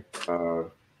why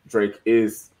Drake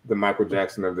is the Michael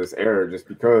Jackson of this era, just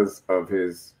because of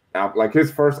his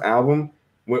his first album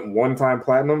went 1 time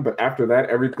platinum, but after that,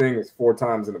 everything is 4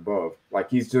 times and above.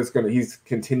 Like, he's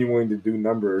continuing to do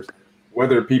numbers,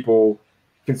 whether people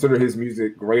consider his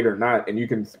music great or not. And you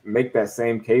can make that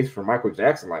same case for Michael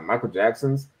Jackson. Like, Michael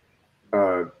Jackson's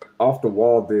Off the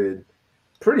Wall did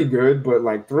pretty good, but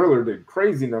like Thriller did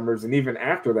crazy numbers. And even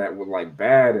after that, with like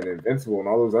Bad and Invincible and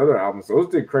all those other albums, those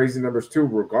did crazy numbers too,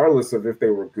 regardless of if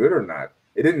they were good or not.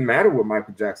 It didn't matter what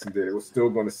Michael Jackson did. It was still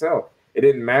going to sell. It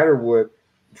didn't matter what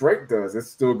Drake does.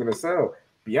 It's still going to sell.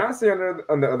 Beyonce,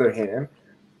 on the other hand,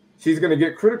 she's going to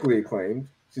get critically acclaimed.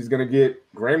 She's gonna get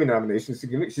Grammy nominations.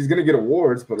 She's gonna get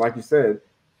awards. But like you said,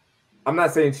 I'm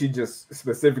not saying she just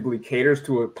specifically caters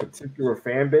to a particular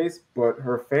fan base, but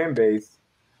her fan base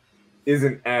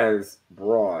isn't as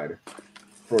broad.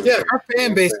 Her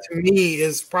fan base to me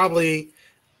is probably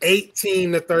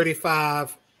 18 to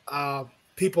 35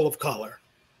 people of color.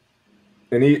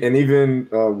 And even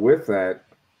with that,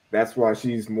 that's why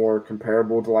she's more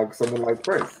comparable to like someone like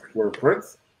Prince. Where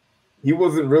Prince, he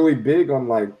wasn't really big on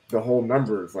like the whole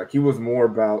numbers. Like he was more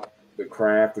about the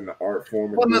craft and the art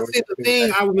form. Well, now see, the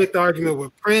thing I would make the argument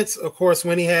with Prince, of course,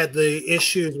 when he had the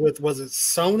issues with, was it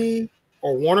Sony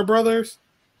or Warner Brothers,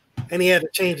 and he had to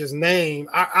change his name.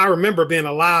 I remember being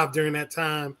alive during that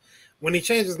time when he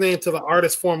changed his name to the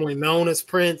artist formerly known as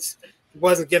Prince. He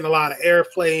wasn't getting a lot of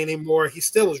airplay anymore. He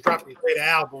still was dropping great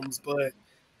albums, but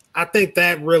I think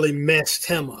that really messed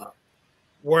him up.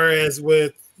 Whereas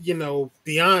with,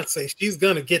 Beyonce, she's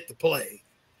going to get the play.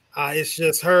 It's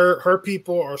just her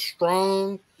people are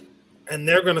strong and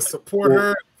they're going to support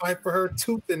her, fight for her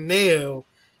tooth and nail,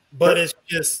 but it's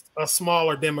just a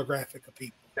smaller demographic of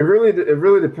people. It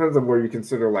really depends on where you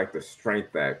consider like the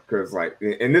strength at, because like,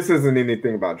 and this isn't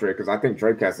anything about Drake, because I think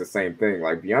Drake has the same thing.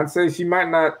 Like Beyonce, she might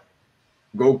not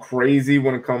go crazy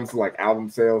when it comes to like album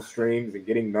sales, streams, and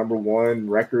getting #1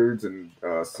 records and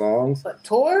songs. But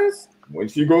tours? When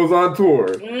she goes on tour,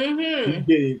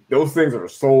 those things are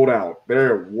sold out.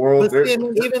 They're world.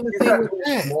 Even the thing with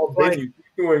that, small venues,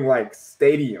 doing like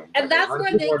stadiums, and that's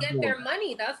where they get their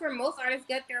money. That's where most artists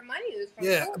get their money.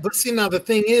 But see, now the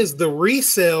thing is, the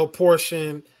resale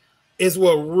portion is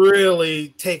what really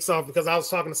takes off. Because I was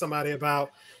talking to somebody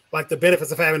about like the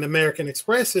benefits of having American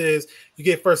Express is you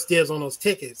get first dibs on those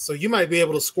tickets. So you might be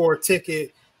able to score a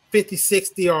ticket $50,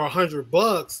 $60, or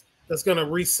 $100 that's going to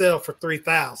resell for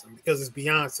 $3,000 because it's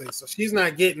Beyonce. So she's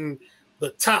not getting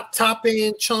the top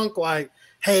end chunk. Like,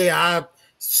 hey, I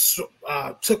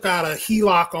took out a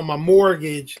HELOC on my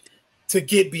mortgage to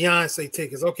get Beyonce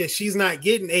tickets. Okay, she's not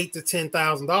getting $8,000 to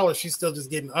 $10,000. She's still just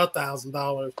getting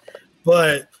 $1,000.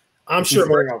 But I'm sure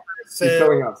she's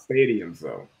selling out stadiums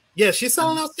though. Yeah, she's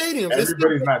selling out stadiums.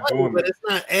 Everybody's not doing but it's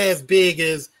not as big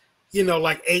as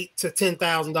like $8,000 to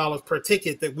 $10,000 per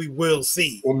ticket that we will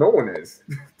see. Well, no one is.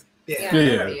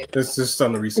 Yeah. It's just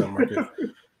on the resale market.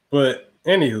 But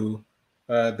anywho,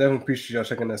 definitely appreciate y'all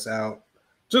checking us out.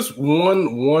 Just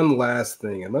one last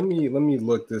thing, and let me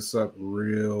look this up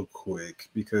real quick,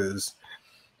 because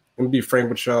I'm gonna be frank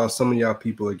with y'all. Some of y'all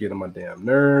people are getting my damn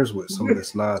nerves with some of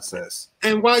this nonsense.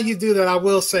 And while you do that, I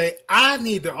will say I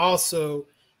need to also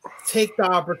take the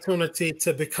opportunity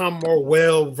to become more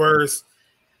well versed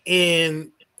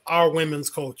in our women's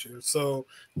culture. So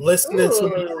listening to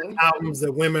the albums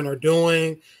that women are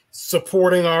doing,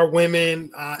 supporting our women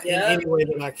in any way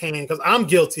that I can, because I'm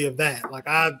guilty of that. Like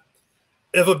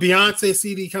if a Beyonce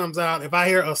CD comes out, if I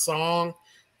hear a song,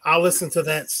 I'll listen to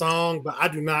that song, but I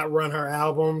do not run her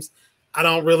albums. I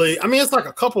don't really. I mean, it's like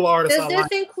a couple artists. Does this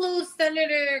include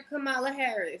Senator Kamala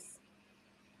Harris?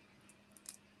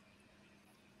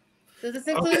 Does this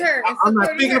include her? I'm not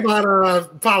thinking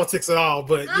about politics at all,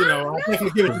 but I think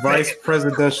we give it Vice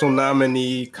presidential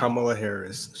nominee Kamala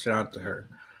Harris. Shout out to her.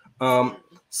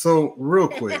 So real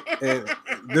quick, and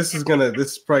this is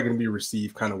probably gonna be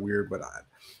received kind of weird, but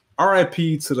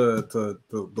R.I.P. to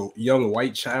the young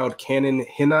white child Cannon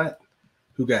Hinnant,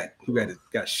 who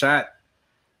got shot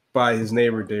by his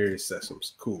neighbor Darius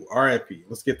Sessoms. Cool. R.I.P.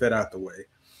 Let's get that out the way.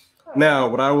 Now,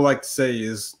 what I would like to say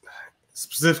is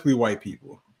specifically white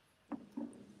people.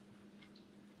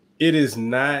 It is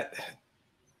not,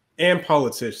 and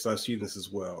politicians, I've seen this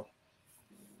as well.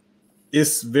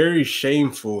 It's very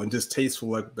shameful and distasteful,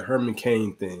 like the Herman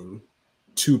Cain thing,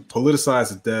 to politicize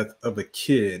the death of a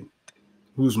kid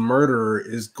whose murderer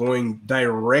is going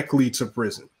directly to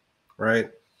prison, right?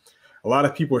 A lot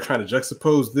of people are trying to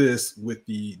juxtapose this with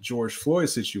the George Floyd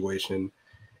situation,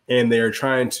 and they're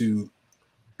trying to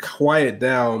quiet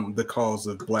down the cause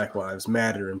of Black Lives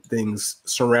Matter and things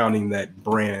surrounding that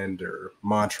brand or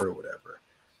mantra or whatever.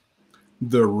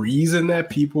 The reason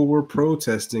that people were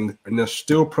protesting, and they're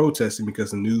still protesting because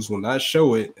the news will not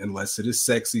show it unless it is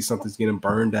sexy, something's getting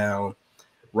burned down,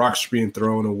 rocks being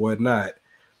thrown and whatnot.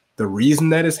 The reason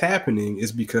that is happening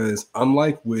is because,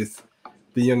 unlike with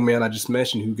the young man I just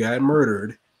mentioned who got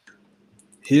murdered,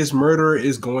 his murderer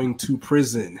is going to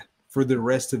prison for the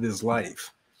rest of his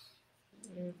life.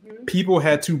 People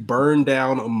had to burn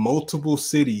down multiple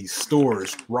cities,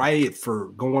 stores, riot for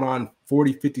going on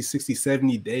 40, 50, 60,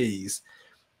 70 days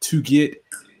to get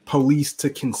police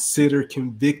to consider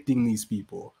convicting these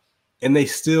people. And they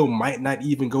still might not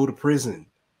even go to prison.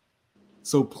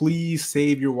 So please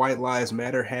save your White Lives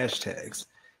Matter hashtags.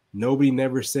 Nobody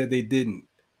never said they didn't.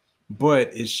 but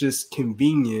it's just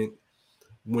convenient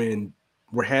when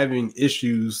we're having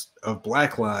issues of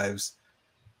Black lives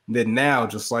that now,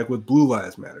 just like with Blue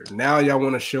Lives Matter, now y'all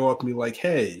want to show up and be like,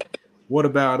 hey, what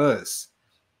about us?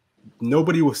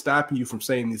 Nobody was stopping you from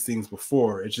saying these things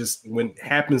before. It's just when it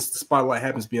happens, the spotlight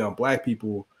happens beyond Black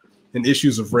people and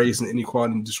issues of race and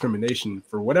inequality and discrimination,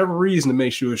 for whatever reason, it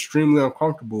makes you extremely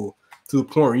uncomfortable to the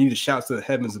point where you need to shout to the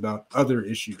heavens about other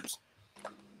issues.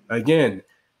 Again,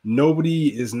 nobody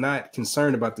is not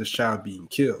concerned about this child being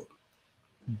killed,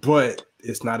 but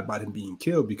it's not about him being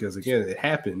killed because, again, it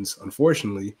happens,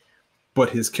 unfortunately, but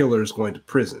his killer is going to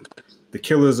prison. The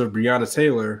killers of Breonna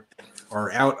Taylor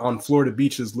are out on Florida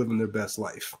beaches living their best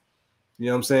life. You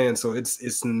know what I'm saying? So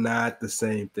it's not the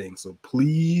same thing. So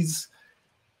please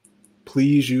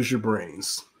use your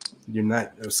brains. You're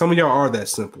not, some of y'all are that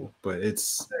simple, but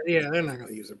it's, yeah, they're not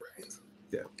gonna use their brains.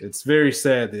 Yeah, it's very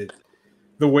sad that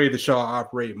the way that y'all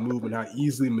operate and move and how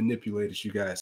easily manipulated you guys